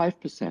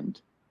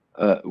 1.5%,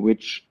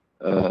 which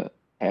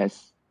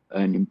has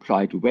an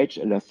implied wage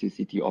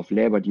elasticity of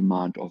labor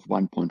demand of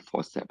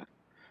 1.47.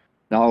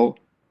 Now,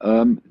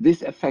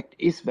 this effect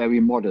is very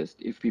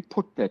modest. If we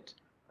put that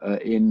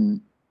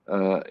in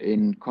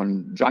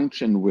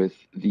conjunction with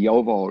the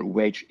overall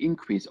wage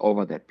increase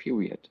over that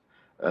period,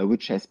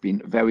 which has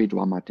been very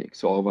dramatic.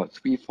 So over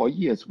 3-4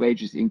 years,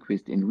 wages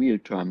increased in real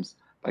terms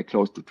by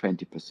close to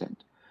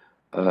 20%.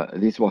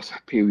 This was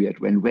a period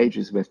when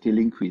wages were still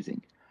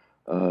increasing,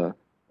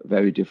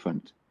 very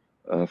different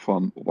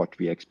from what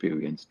we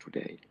experience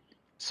today.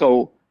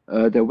 So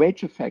the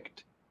wage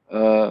effect,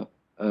 the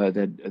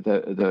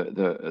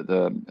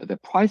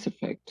price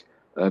effect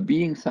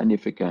being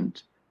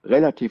significant,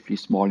 relatively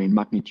small in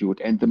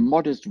magnitude, and the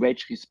modest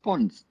wage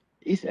response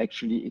is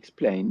actually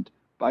explained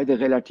by the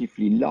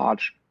relatively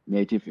large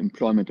native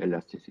employment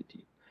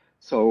elasticity.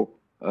 So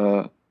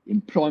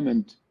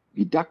employment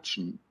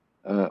reduction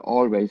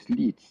always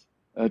leads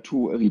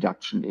to a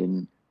reduction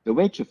in the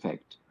wage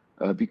effect,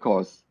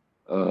 because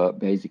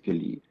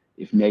basically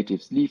if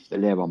natives leave the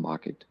labor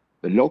market,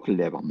 the local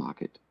labor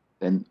market,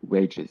 then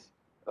wages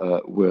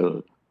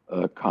will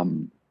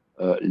come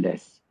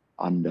less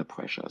under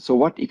pressure. So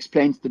what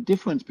explains the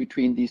difference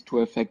between these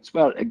two effects?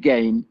 Well,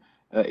 again,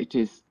 it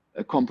is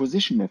a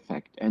composition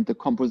effect, and the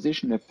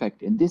composition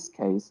effect in this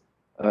case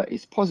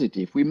is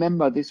positive.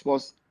 Remember, this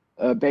was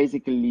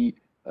basically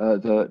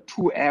the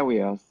two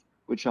areas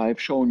which I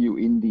have shown you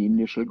in the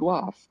initial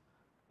graph.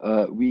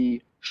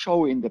 We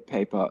show in the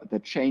paper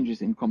that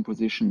changes in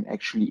composition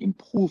actually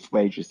improve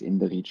wages in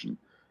the region,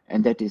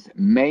 and that is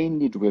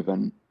mainly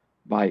driven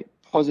by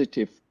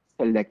positive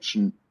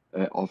selection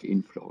of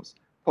inflows.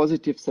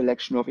 Positive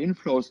selection of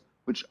inflows,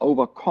 which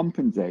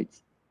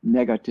overcompensates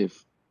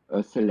negative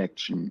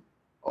selection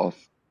of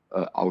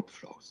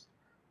outflows.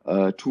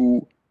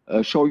 To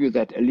show you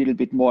that a little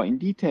bit more in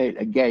detail,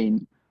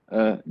 again,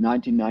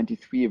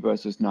 1993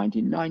 versus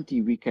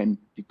 1990, we can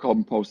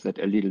decompose that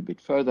a little bit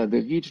further.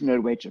 The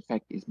regional wage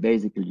effect is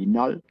basically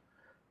null.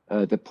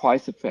 The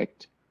price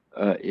effect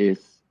is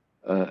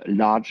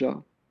larger.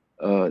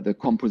 The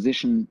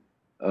composition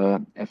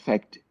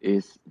effect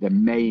is the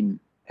main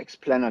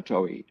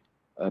explanatory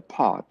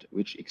part,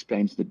 which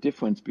explains the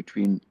difference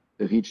between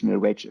the regional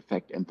wage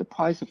effect and the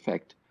price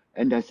effect.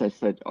 And as I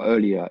said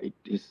earlier, it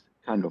is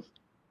kind of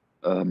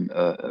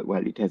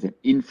well, it has an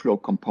inflow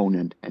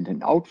component and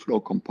an outflow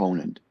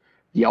component.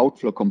 The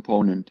outflow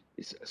component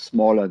is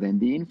smaller than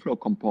the inflow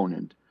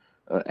component,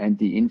 and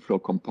the inflow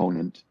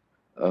component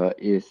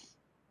is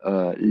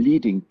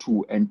leading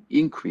to an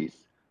increase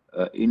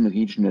in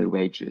regional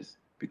wages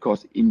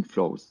because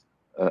inflows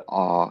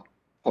are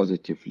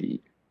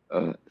positively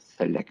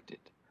selected.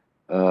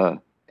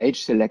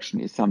 Age selection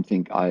is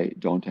something I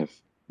don't have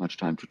much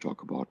time to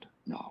talk about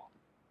now.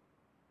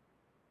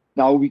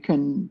 Now we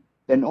can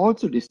then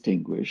also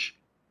distinguish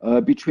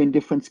between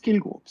different skill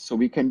groups. So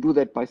we can do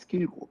that by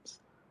skill groups.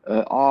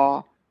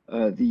 Are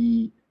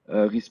the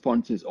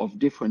responses of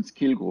different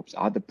skill groups,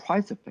 are the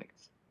price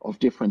effects of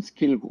different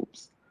skill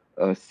groups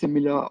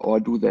similar, or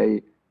do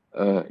they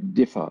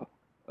differ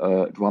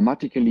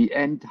dramatically?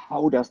 And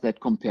how does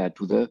that compare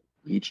to the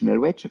regional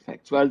wage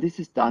effects? Well, this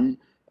is done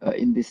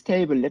in this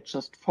table. Let's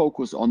just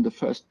focus on the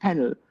first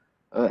panel.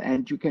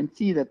 And you can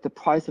see that the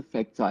price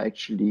effects are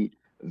actually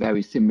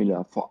very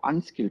similar for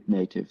unskilled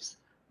natives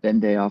than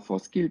they are for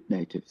skilled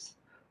natives.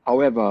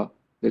 However,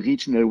 the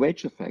regional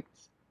wage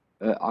effects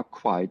are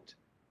quite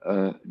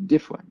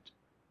different.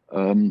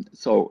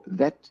 So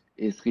that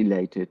is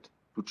related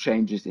to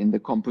changes in the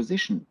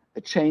composition.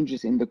 The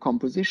changes in the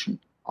composition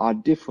are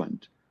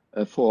different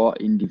for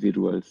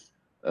individuals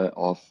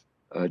of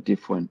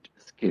different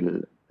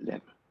skill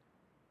level.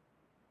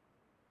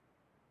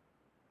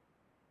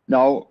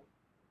 Now,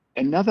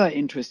 another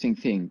interesting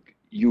thing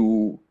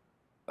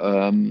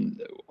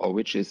or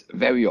which is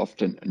very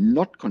often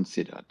not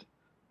considered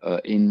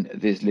in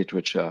this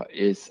literature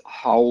is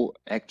how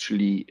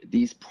actually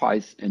these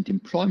price and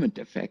employment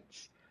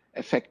effects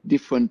affect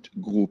different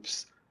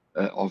groups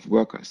of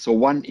workers. So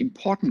one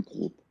important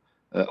group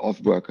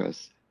of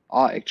workers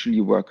are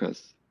actually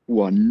workers who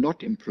are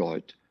not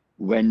employed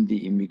when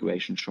the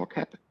immigration shock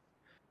happened.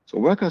 So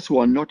workers who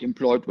are not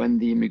employed when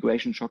the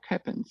immigration shock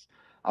happens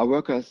are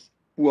workers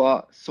who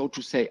are, so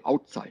to say,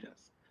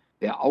 outsiders.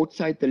 They're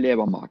outside the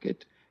labor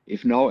market.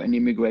 If now an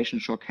immigration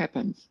shock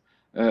happens,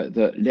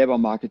 the labor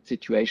market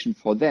situation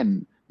for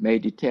them may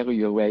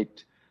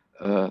deteriorate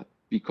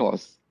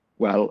because,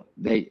 well,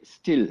 they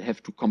still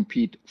have to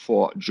compete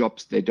for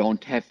jobs they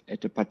don't have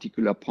at a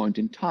particular point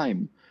in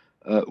time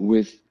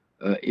with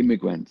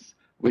immigrants,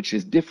 which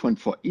is different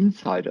for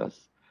insiders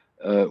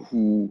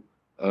who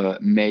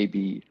may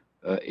be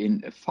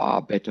in a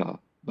far better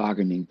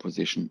bargaining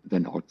position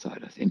than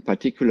outsiders, in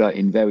particular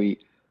in very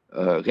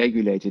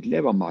regulated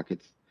labor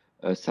markets,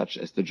 such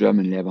as the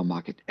German labor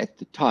market at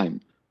the time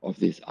of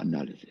this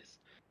analysis.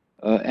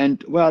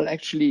 And well,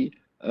 actually,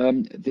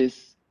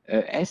 this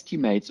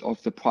estimates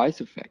of the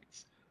price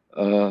effects.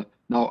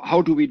 Now,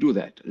 how do we do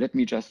that? Let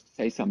me just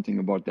say something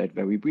about that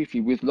very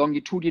briefly. With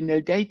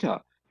longitudinal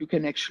data, you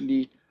can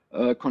actually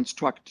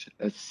construct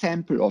a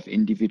sample of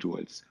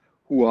individuals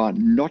who are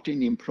not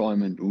in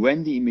employment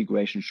when the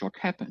immigration shock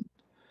happened,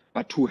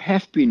 but who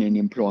have been in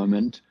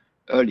employment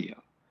earlier.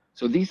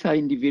 So these are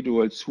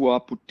individuals who are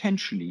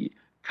potentially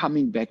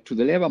coming back to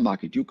the labor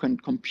market. You can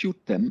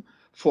compute them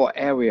for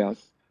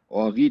areas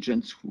or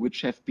regions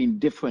which have been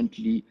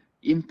differently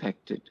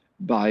impacted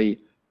by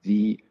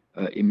the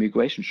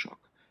immigration shock.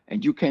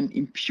 And you can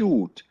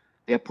impute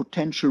their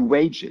potential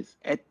wages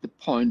at the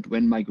point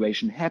when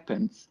migration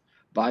happens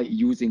by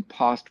using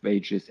past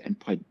wages and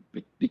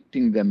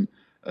predicting them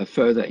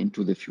further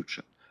into the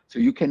future. So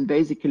you can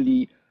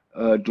basically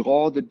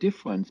draw the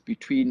difference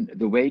between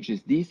the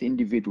wages these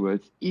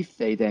individuals, if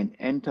they then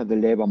enter the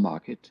labor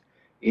market,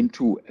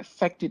 into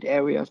affected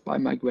areas by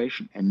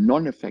migration and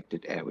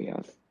non-affected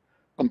areas,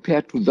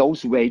 compared to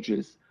those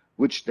wages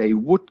which they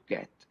would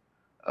get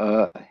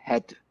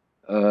had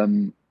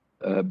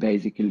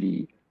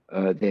basically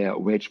their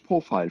wage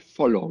profile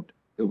followed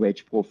the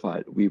wage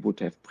profile we would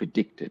have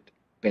predicted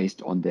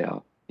based on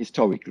their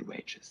historical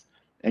wages.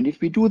 And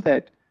if we do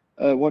that,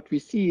 what we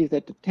see is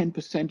that the 10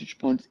 percentage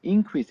points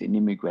increase in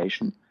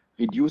immigration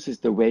reduces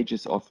the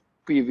wages of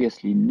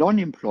previously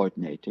non-employed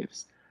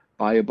natives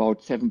by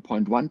about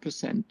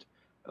 7.1%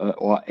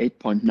 or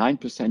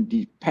 8.9%,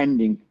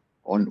 depending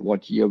on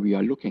what year we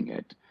are looking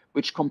at,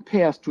 which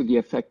compares to the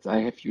effects I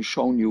have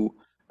shown you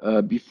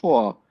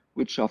before,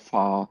 which are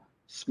far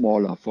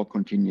smaller for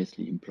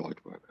continuously employed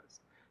workers.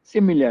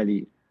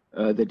 Similarly,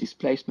 the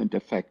displacement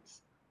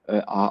effects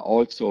are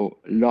also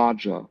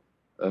larger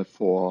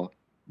for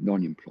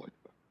non-employed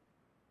workers.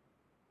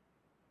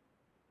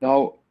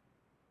 Now,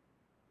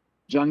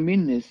 Jiang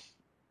Min is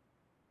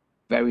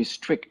very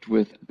strict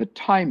with the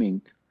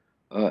timing,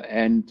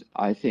 and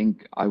I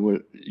think I will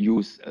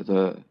use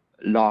the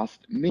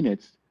last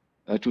minutes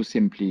to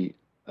simply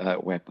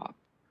wrap up.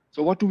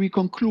 So what do we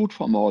conclude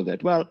from all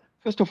that? Well,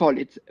 first of all,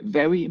 it's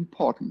very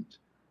important,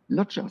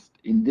 not just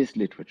in this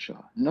literature,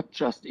 not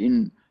just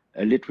in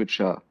a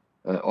literature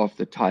of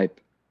the type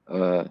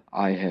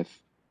I have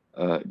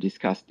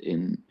discussed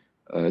in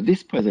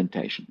this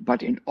presentation,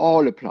 but in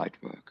all applied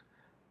work,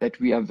 that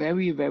we are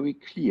very, very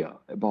clear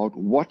about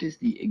what is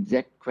the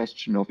exact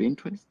question of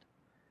interest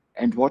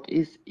and what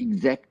is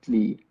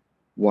exactly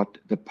what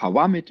the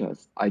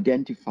parameters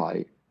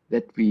identify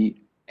that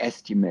we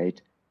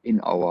estimate in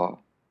our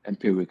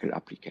empirical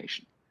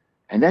application.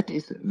 And that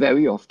is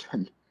very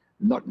often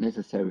not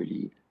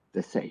necessarily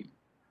the same.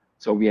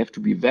 So we have to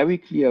be very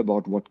clear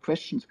about what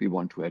questions we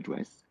want to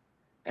address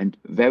and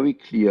very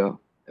clear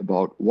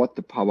about what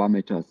the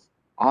parameters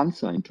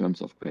answer in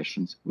terms of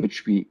questions,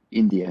 which we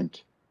in the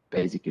end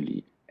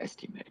basically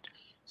estimate.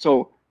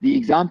 So the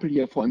example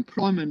here for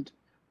employment,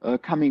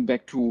 coming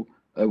back to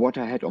what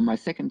I had on my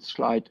second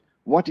slide,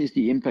 what is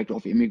the impact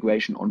of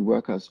immigration on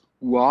workers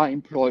who are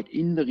employed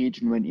in the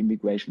region when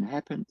immigration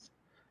happens?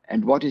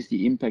 And what is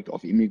the impact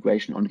of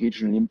immigration on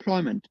regional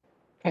employment?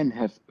 Can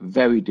have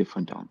very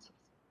different answers.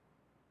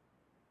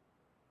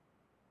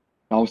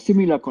 Now,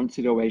 similar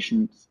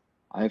considerations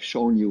I have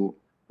shown you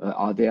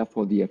are there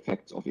for the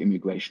effects of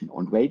immigration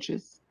on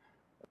wages.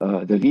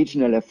 The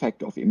regional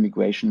effect of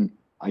immigration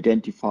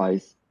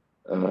identifies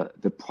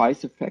the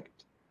price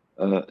effect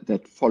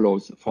that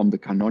follows from the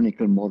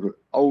canonical model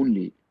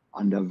only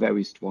under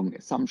very strong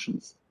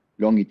assumptions.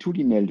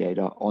 Longitudinal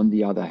data, on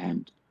the other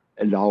hand,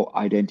 allow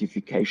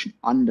identification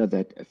under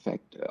that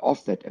effect,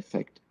 of that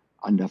effect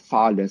under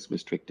far less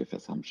restrictive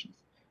assumptions.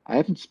 I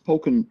haven't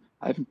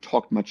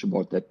talked much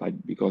about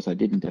that because I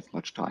didn't have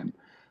much time,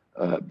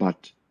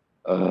 but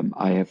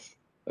I have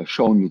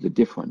shown you the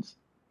difference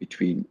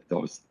between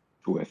those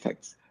two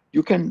effects.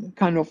 You can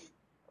kind of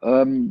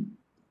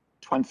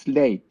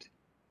translate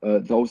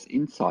those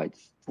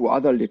insights to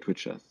other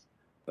literatures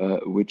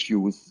which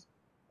use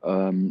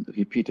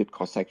repeated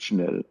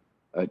cross-sectional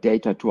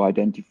data to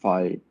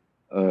identify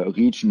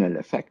regional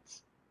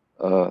effects.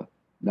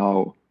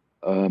 Now,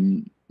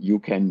 you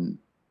can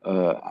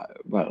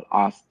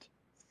ask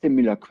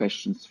similar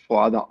questions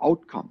for other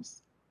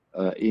outcomes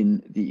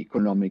in the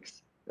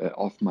economics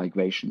of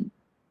migration,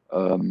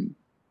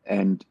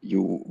 and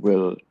you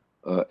will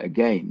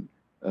again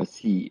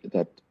see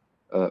that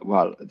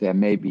there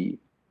may be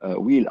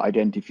real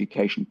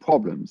identification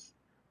problems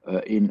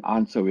in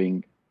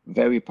answering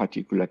very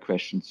particular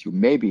questions you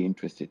may be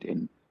interested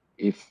in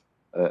if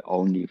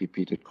only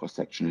repeated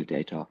cross-sectional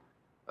data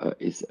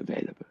is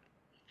available.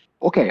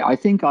 Okay, I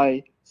think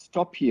I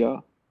stop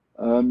here.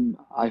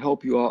 I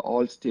hope you are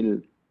all still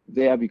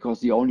there, because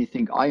the only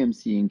thing I am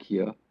seeing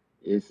here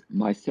is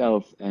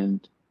myself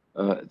and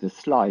the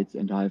slides,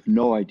 and I have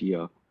no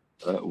idea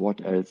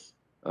what else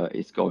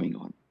is going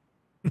on.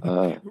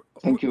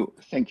 Thank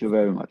you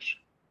very much.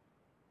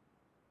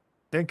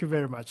 Thank you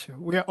very much.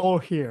 We are all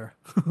here.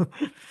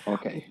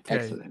 Okay,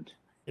 excellent.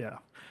 Yeah,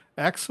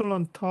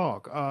 excellent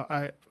talk.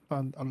 I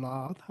found a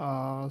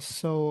lot.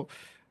 So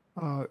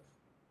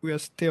we are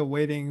still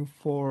waiting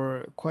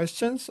for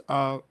questions.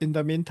 In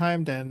the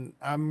meantime, then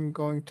I'm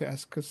going to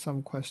ask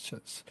some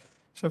questions.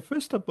 So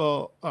first of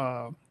all,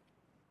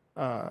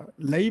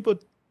 labor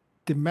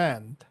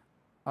demand.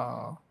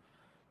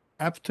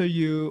 After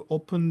you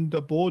open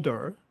the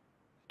border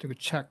to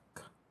check,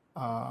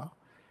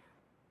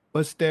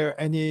 was there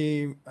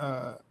any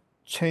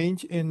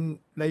change in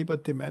labor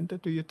demand,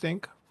 do you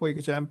think? For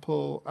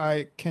example,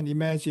 I can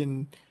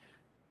imagine,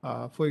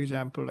 for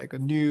example, like a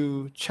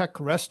new Czech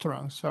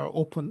restaurants are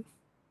open.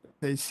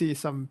 They see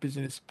some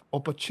business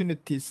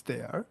opportunities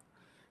there.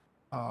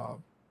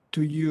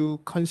 Do you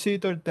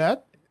consider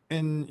that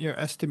in your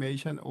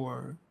estimation,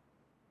 or?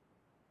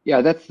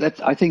 Yeah,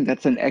 I think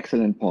that's an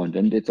excellent point,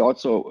 and it's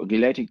also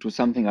relating to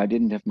something I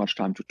didn't have much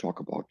time to talk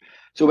about.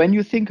 So when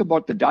you think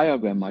about the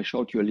diagram I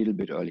showed you a little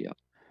bit earlier,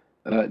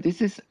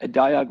 this is a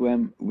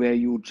diagram where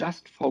you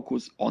just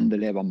focus on the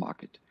labor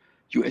market.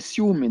 You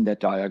assume in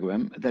that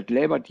diagram that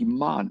labor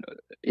demand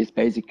is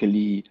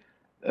basically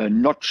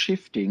not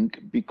shifting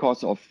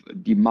because of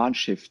demand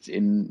shifts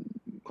in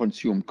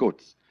consumed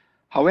goods,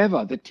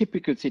 However, the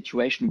typical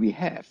situation we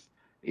have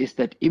is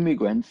that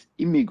immigrants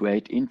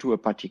immigrate into a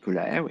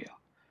particular area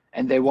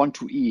and they want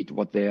to eat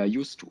what they are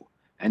used to.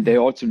 And they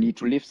also need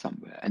to live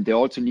somewhere, and they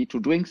also need to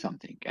drink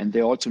something, and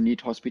they also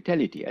need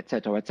hospitality,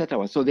 etc.,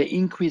 etc. So they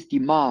increase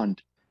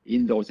demand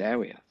in those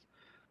areas,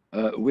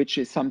 which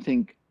is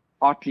something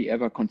hardly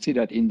ever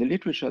considered in the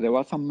literature. There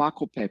are some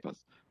macro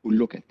papers who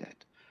look at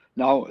that.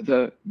 Now,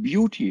 the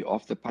beauty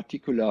of the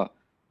particular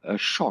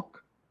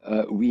shock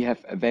we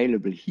have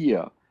available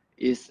here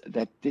is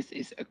that this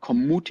is a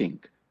commuting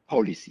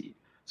policy.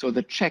 So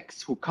the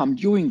Czechs who come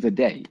during the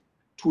day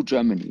to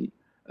Germany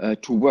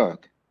to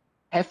work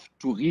have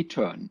to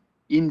return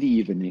in the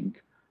evening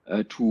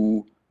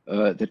to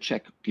the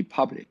Czech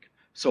Republic.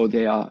 So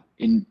they are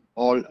in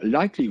all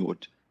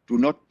likelihood do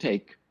not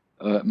take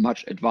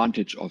much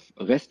advantage of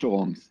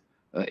restaurants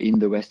in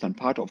the western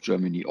part of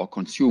Germany or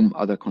consume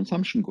other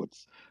consumption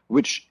goods,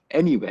 which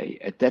anyway,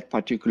 at that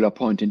particular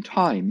point in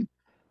time,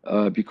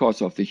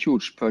 because of the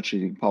huge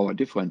purchasing power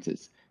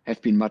differences,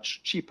 have been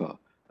much cheaper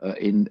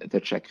in the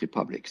Czech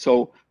Republic.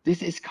 So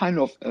this is kind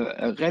of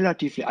a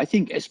relatively, I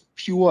think, as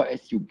pure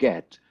as you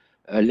get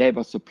a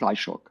labor supply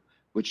shock,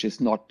 which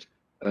is not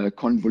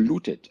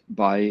convoluted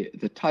by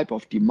the type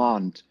of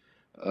demand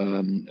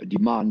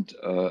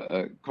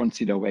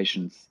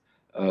considerations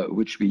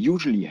which we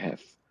usually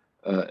have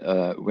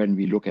when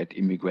we look at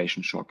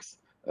immigration shocks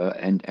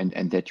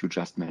and that you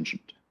just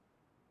mentioned.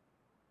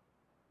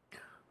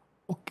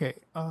 Okay.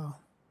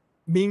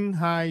 Ming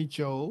Hai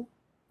Zhou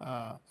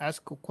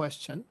asked a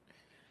question.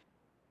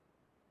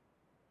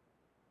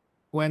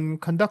 When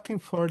conducting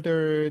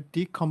further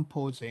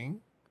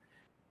decomposing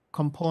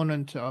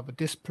component of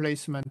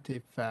displacement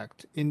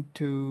effect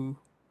into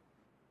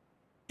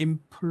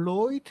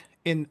employed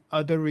in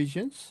other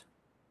regions,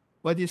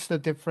 what is the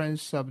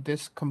difference of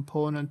this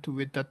component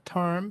with the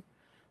term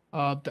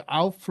of the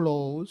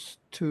outflows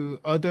to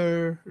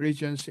other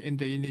regions in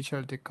the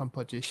initial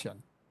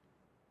decomposition?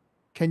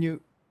 Can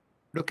you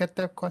look at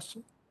that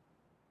question?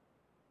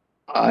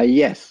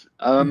 Yes.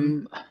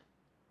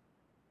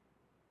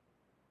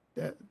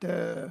 It's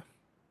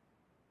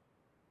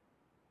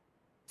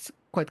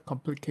quite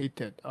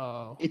complicated.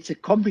 It's a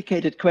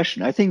complicated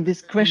question. I think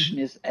this question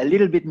is a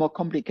little bit more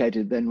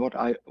complicated than what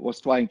I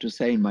was trying to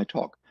say in my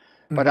talk,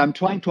 but I'm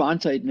trying to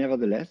answer it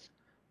nevertheless.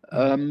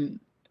 I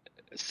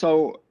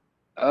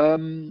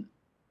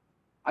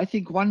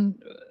think one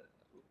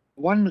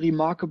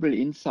remarkable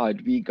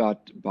insight we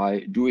got by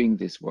doing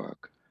this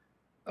work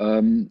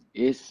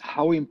is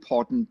how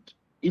important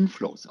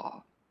inflows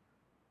are.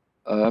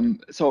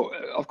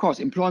 Of course,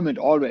 employment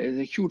always is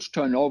a huge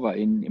turnover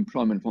in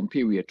employment from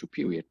period to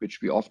period,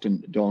 which we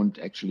often don't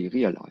actually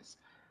realize.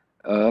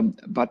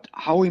 But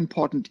how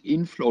important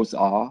inflows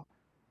are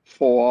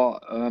for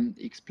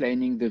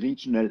explaining the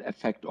regional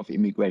effect of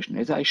immigration.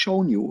 As I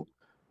shown you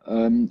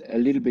a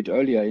little bit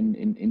earlier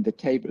in the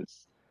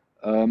tables,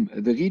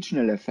 the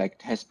regional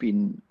effect has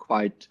been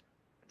quite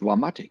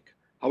dramatic.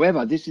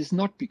 However, this is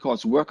not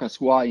because workers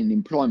who are in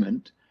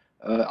employment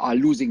are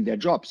losing their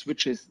jobs,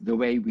 which is the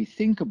way we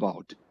think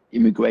about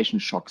immigration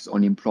shocks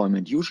on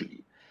employment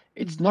usually.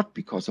 It's not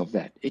because of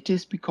that. It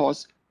is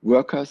because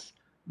workers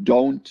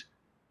don't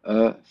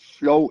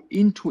flow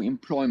into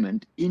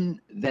employment in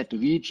that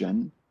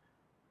region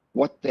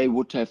what they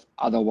would have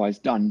otherwise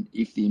done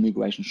if the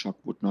immigration shock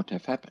would not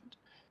have happened.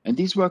 And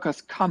these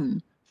workers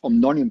come from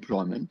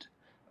non-employment,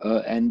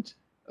 and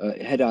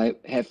had I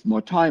have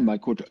more time, I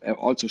could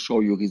also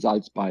show you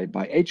results by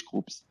age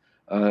groups.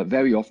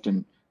 Very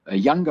often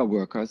younger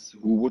workers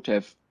who would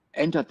have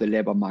entered the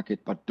labor market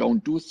but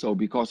don't do so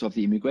because of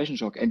the immigration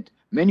shock. And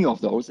many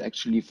of those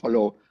actually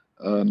follow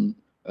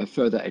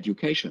further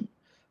education.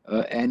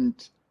 And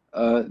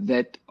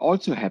that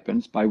also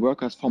happens by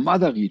workers from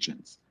other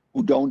regions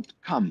who don't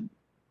come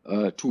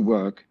to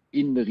work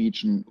in the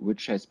region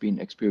which has been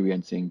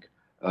experiencing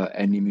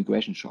an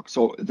immigration shock.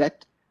 So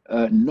that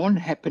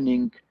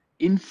non-happening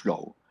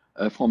inflow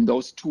from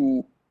those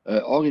two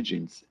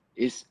origins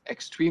is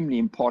extremely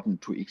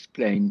important to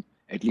explain,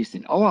 at least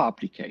in our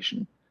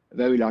application, a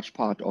very large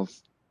part of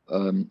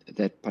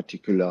that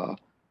particular,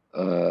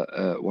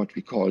 what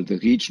we call the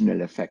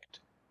regional effect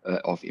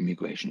of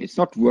immigration. It's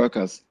not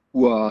workers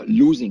who are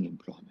losing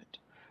employment.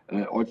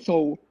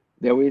 Also,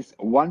 there is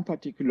one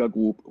particular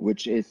group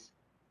which is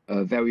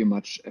very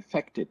much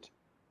affected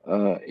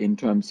in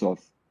terms of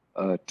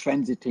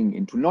transiting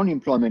into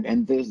non-employment,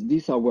 and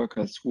these are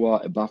workers who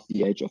are above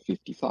the age of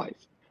 55.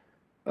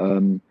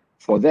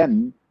 For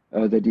them,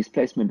 the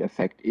displacement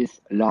effect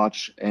is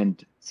large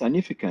and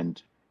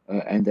significant,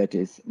 and that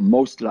is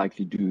most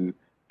likely due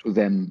to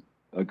them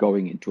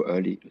going into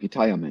early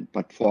retirement.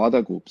 But for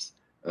other groups,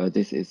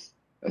 this is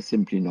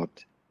simply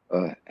not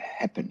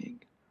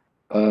happening.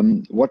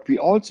 What we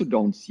also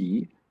don't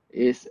see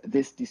is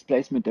this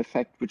displacement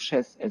effect, which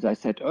has, as I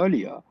said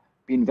earlier,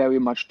 been very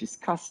much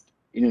discussed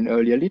in an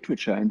earlier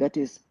literature, and that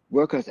is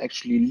workers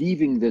actually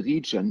leaving the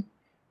region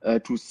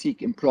to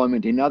seek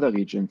employment in other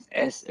regions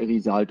as a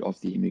result of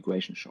the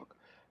immigration shock.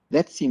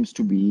 That seems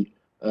to be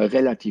a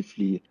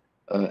relatively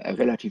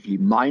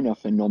minor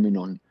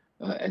phenomenon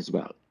as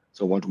well.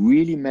 So what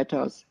really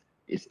matters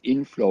is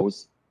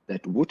inflows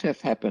that would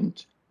have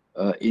happened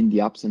in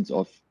the absence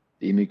of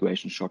the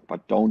immigration shock,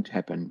 but don't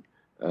happen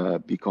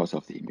because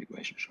of the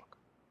immigration shock.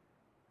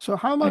 So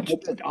how I much?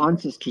 hope that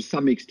answers to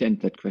some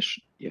extent that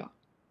question. Yeah.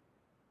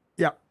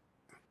 Yeah.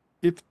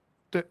 If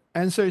the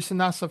answer is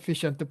not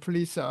sufficient,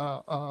 please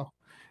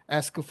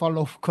ask a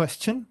follow-up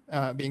question,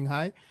 being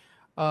high.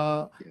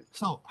 Yes.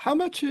 So how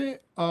much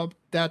of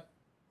that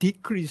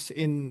decrease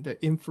in the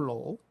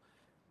inflow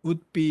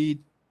would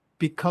be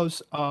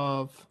because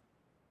of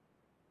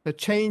the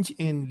change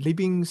in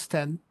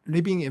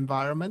living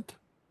environment?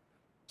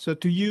 So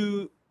do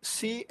you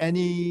see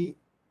any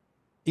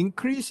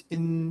increase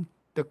in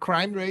the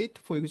crime rate,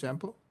 for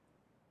example?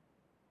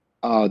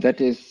 That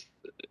is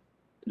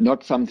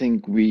not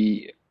something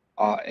we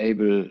are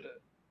able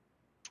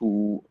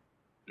to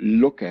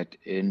look at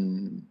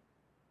in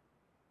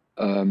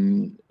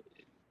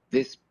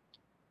this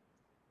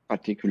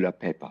particular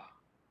paper.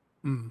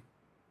 Mm.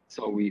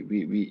 So we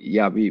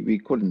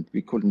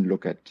couldn't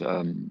look at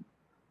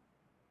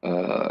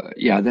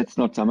that's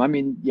not some. I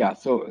mean, yeah.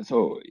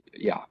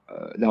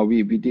 No,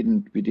 we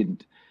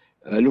didn't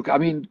look. I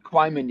mean,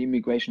 crime and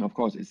immigration, of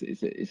course,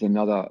 is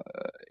another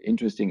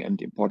interesting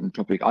and important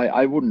topic.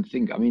 I wouldn't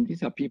think. I mean,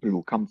 these are people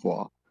who come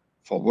for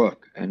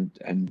work, and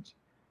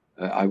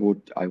I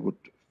would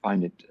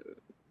find it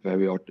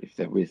very odd if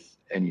there is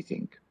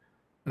anything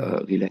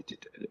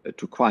related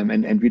to crime,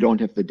 and we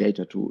don't have the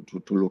data to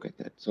look at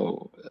that.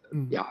 So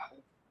yeah.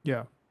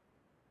 Yeah,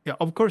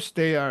 of course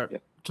they are Yeah.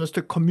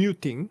 just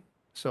commuting,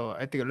 so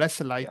I think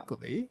less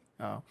likely.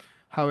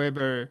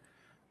 However,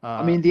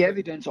 I mean, the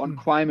evidence on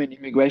crime and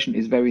immigration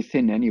is very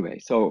thin anyway.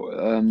 So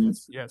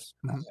yes.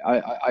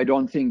 I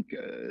don't think,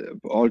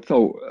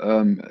 although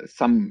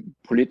some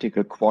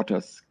political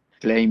quarters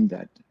claim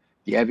that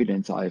the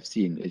evidence I've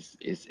seen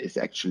is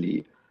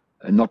actually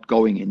not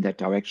going in that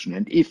direction.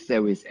 And if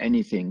there is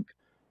anything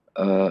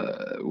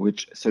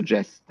which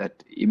suggests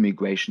that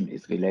immigration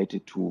is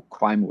related to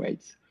crime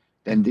rates,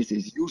 then this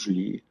is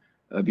usually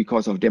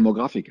because of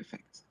demographic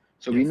effects.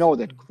 So we know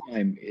that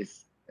crime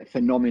is a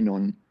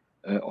phenomenon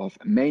of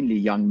mainly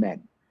young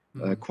men.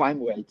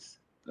 Crime rates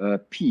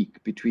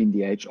peak between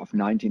the age of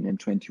 19 and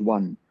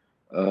 21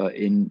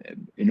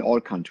 in all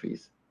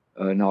countries.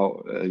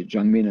 Now,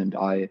 Jiang-Min and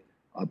I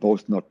are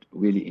both not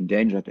really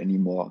endangered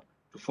anymore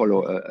to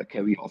follow a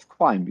career of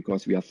crime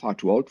because we are far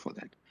too old for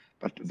that.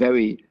 But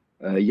very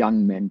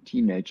young men,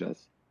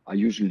 teenagers, are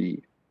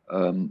usually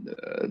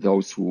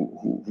those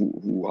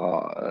who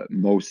are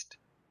most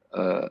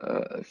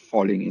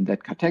falling in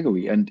that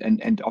category.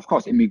 And of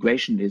course,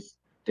 immigration is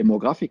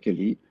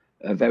demographically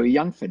a very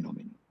young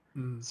phenomenon.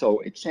 So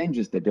it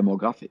changes the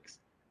demographics.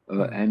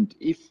 And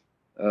if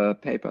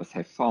papers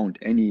have found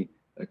any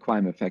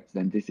crime effects,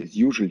 then this is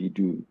usually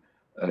due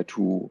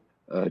to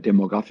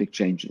demographic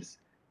changes,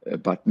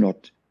 but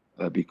not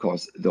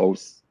because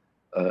those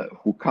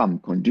who come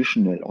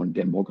conditional on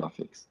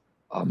demographics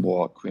are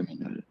more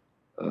criminal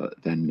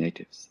than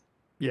natives.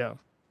 Yeah,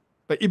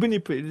 but even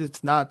if it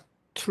is not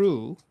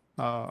true,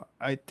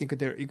 I think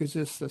there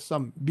exists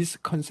some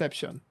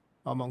misconception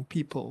among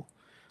people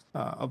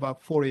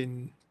about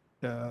foreign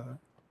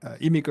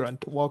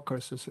immigrant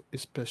workers,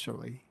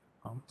 especially.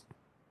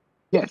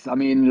 Yes, I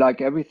mean,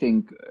 like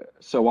everything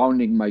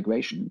surrounding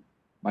migration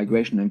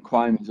and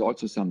crime is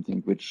also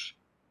something which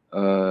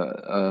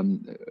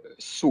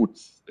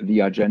suits the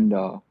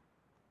agenda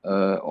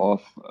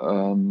of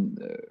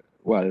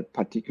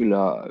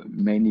particular,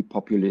 mainly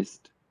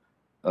populist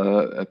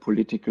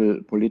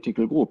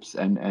political groups,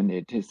 and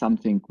it is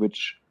something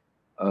which,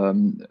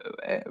 and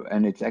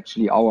it's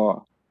actually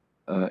our,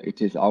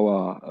 it is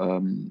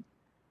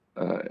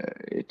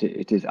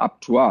up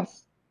to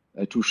us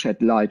to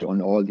shed light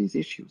on all these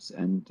issues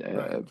and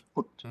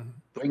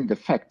bring the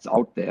facts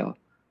out there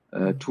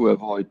to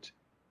avoid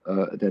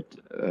that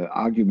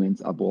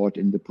arguments are brought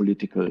in the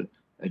political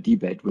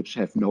debate which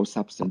have no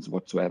substance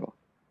whatsoever.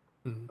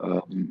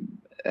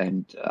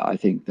 And I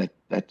think that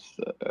that's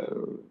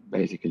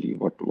basically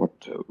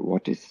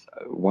what is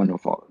one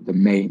of the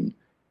main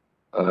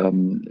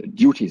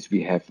duties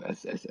we have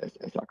as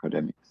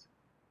academics.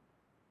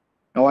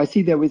 Now I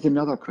see there is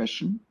another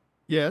question.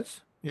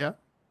 Yes, yeah.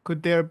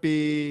 Could there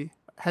be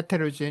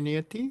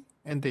heterogeneity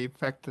in the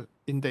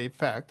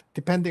effect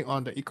depending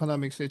on the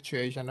economic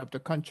situation of the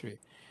country?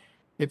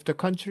 If the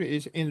country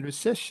is in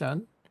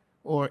recession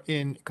or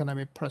in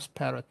economic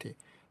prosperity.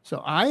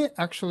 So I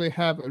actually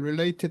have a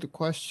related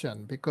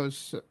question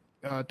because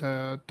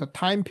the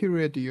time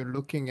period you're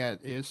looking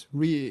at is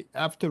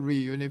after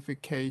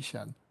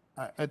reunification.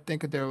 I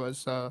think there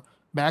was a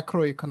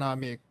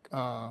macroeconomic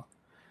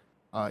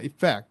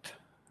effect,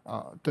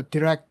 the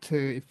direct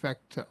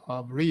effect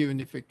of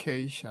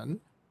reunification.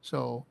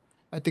 So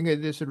I think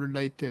it is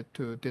related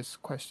to this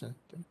question.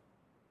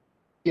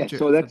 Yes,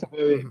 so that's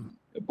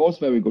both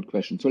very good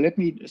questions. So let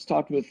me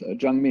start with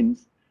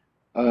Jiang-Min's.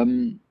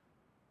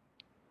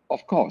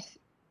 Of course,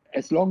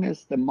 as long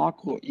as the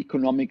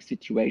macroeconomic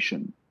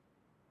situation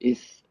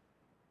is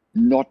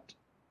not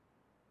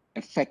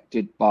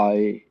affected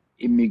by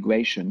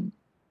immigration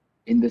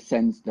in the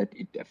sense that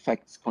it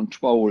affects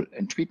control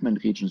and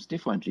treatment regions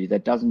differently,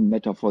 that doesn't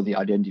matter for the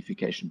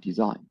identification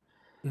design.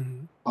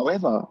 Mm-hmm.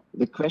 However,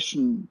 the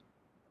question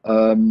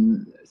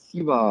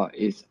Siva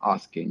is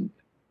asking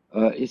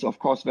is of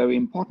course very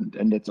important,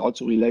 and it's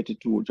also related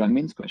to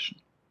Jiangmin's question.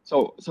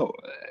 So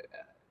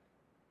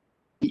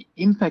the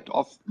impact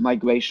of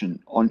migration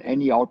on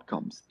any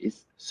outcomes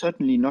is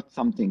certainly not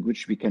something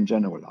which we can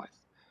generalize.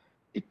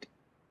 It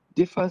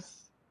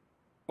differs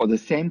for the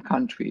same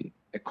country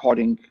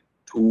according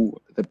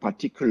to the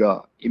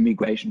particular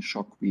immigration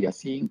shock we are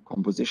seeing,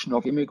 composition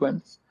of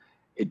immigrants.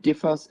 It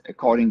differs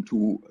according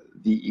to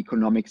the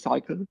economic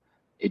cycle.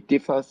 It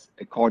differs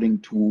according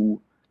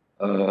to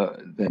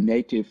the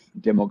native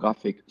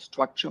demographic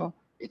structure.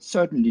 It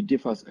certainly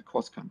differs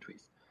across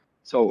countries.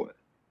 So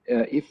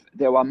if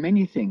there are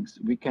many things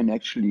we can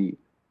actually,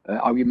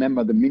 I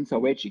remember the Minzer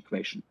wage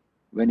equation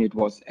when it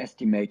was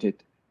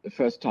estimated the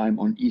first time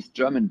on East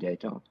German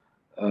data.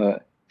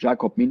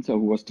 Jakob Minzer,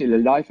 who was still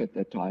alive at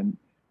that time,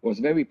 was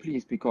very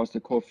pleased because the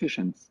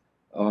coefficients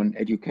on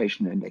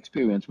education and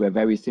experience were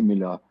very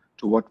similar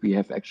to what we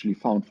have actually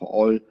found for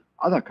all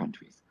other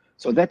countries.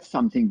 So that's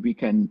something we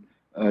can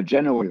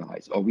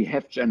generalize, or we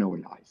have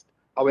generalized.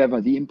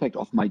 However, the impact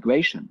of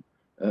migration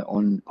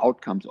on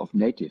outcomes of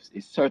natives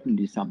is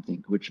certainly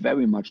something which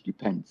very much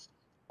depends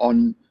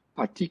on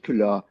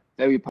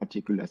very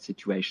particular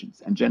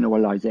situations, and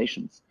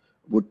generalizations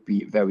would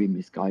be very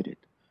misguided.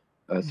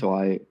 So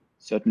I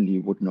certainly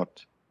would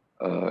not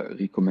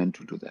recommend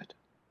to do that.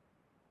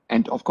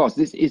 And of course,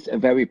 this is a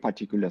very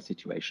particular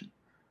situation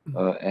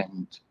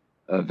and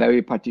a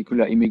very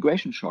particular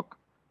immigration shock.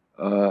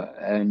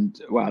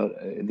 And well,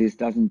 this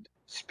doesn't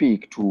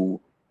speak to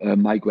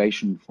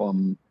migration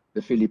from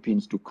the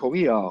Philippines to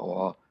Korea,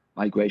 or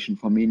migration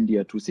from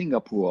India to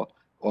Singapore,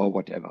 or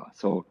whatever.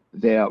 So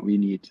there we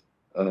need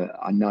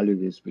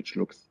analysis which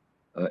looks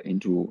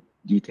into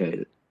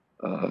detail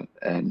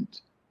and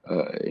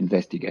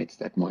investigates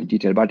that more in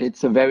detail. But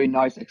it's a very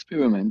nice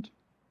experiment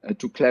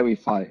to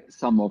clarify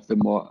some of the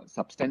more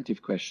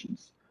substantive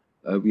questions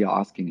we are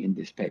asking in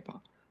this paper.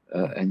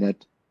 And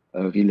that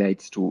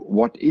relates to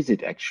what is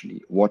it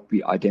actually, what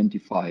we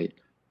identify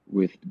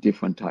with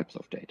different types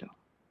of data.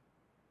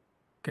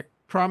 Okay,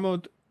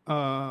 Pramod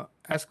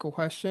asked a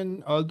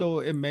question. Although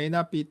it may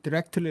not be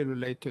directly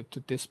related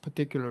to this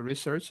particular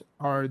research,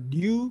 are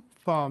new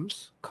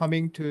firms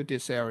coming to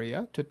this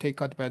area to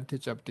take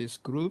advantage of these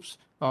groups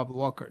of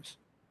workers?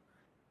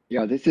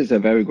 Yeah, this is a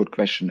very good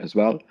question as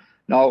well.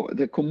 Now,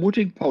 the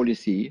commuting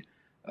policy,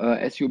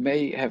 as you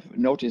may have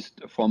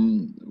noticed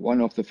from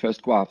one of the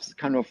first graphs,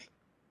 kind of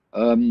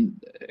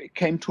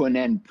came to an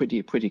end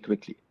pretty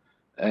quickly.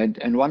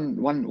 And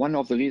one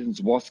of the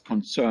reasons was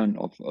concern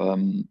of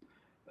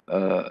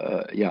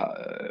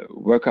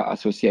worker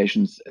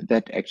associations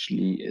that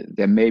actually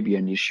there may be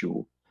an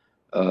issue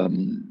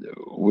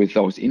with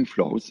those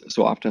inflows.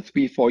 So after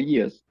 3-4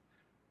 years,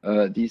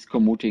 these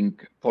commuting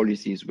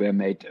policies were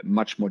made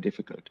much more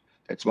difficult.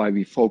 That's why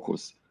we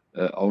focus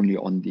only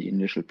on the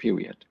initial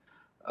period.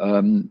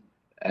 And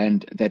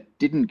that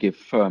didn't give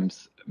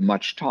firms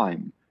much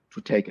time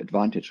to take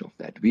advantage of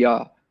that. We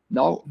are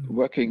now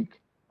working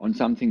on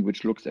something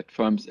which looks at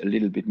firms a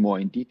little bit more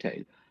in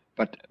detail.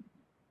 But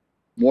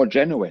more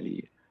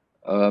generally,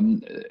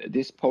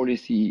 this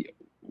policy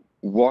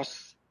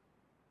was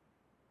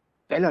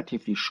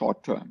relatively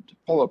short-term,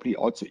 probably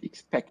also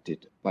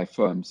expected by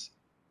firms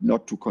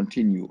not to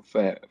continue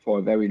for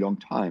a very long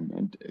time.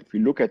 And if we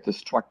look at the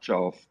structure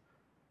of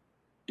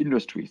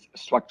industries,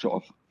 structure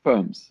of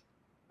firms,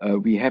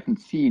 we haven't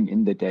seen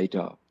in the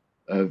data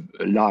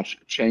large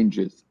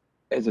changes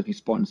as a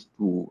response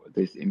to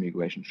this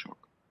immigration shock.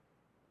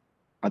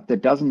 But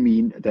that doesn't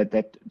mean that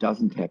that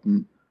doesn't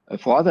happen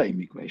for other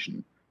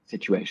immigration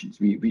situations.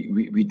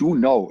 We do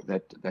know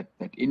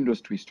that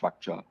industry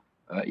structure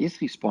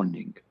is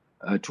responding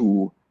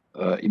to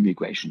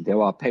immigration.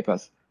 There are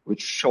papers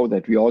which show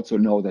that. We also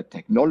know that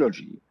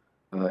technology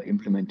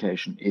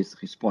implementation is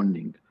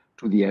responding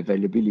to the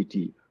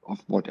availability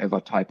of whatever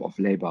type of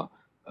labor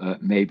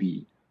may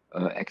be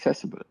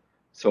accessible.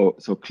 So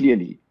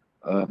clearly,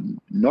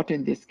 not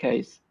in this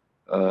case,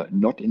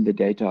 not in the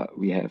data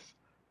we have,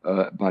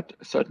 but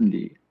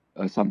certainly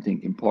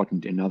something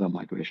important in other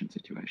migration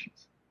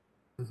situations.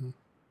 Mm-hmm.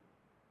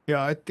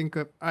 Yeah, I think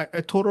I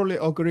totally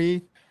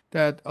agree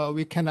that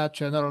we cannot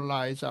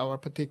generalize our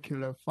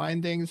particular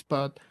findings,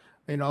 but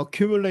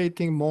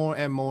accumulating more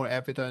and more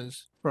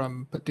evidence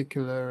from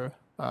particular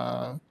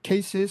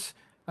cases,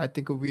 I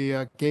think we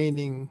are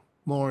gaining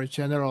more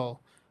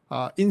general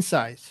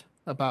insights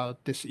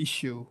about this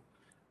issue.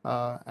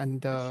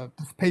 And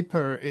this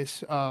paper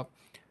is,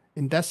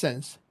 in that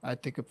sense, I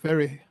think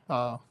very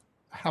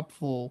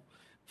helpful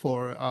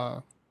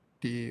for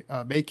the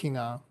making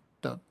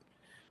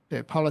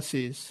the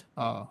policies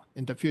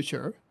in the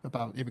future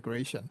about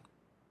immigration.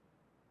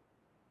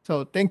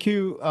 So thank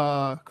you,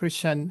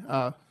 Christian.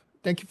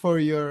 Thank you for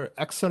your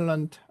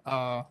excellent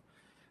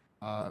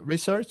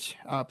research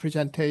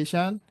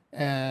presentation,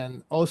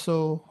 and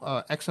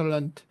also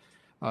excellent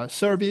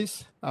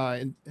service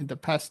in the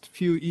past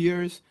few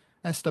years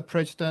as the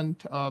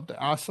president of the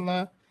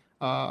AASLE.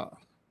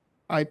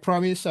 I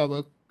promise I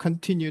will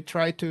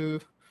try to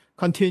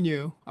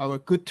continue our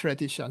good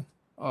tradition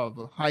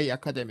of high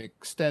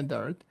academic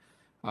standard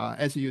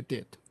as you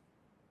did.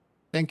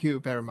 Thank you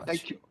very much.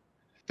 Thank you.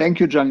 Thank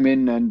you,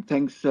 Jung-Min, and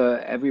thanks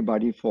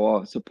everybody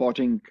for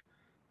supporting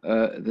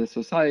the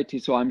society.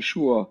 So I'm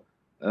sure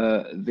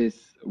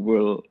this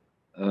will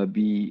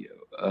be,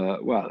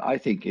 well, I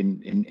think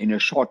in a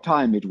short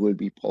time, it will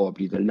be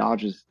probably the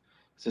largest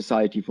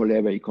society for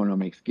labor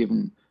economics,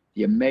 given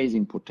the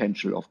amazing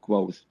potential of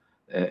growth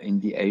in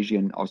the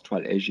Asian,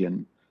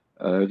 Australasian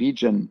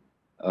region.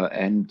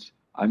 And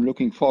I'm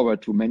looking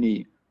forward to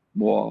many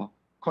more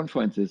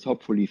conferences,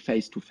 hopefully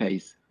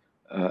face-to-face,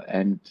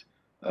 and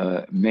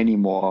many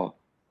more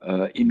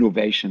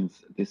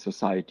innovations this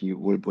society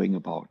will bring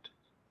about.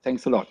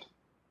 Thanks a lot.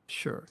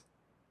 Sure.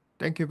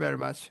 Thank you very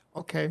much.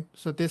 Okay,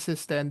 so this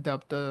is the end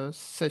of the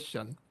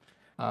session,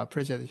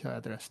 presidential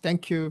address.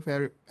 Thank you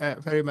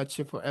very much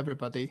for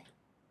everybody.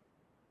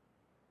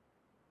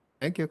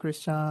 Thank you,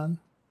 Christian.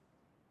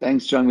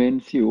 Thanks,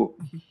 Jung-Min. See you.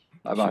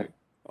 Bye-bye.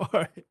 All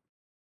right.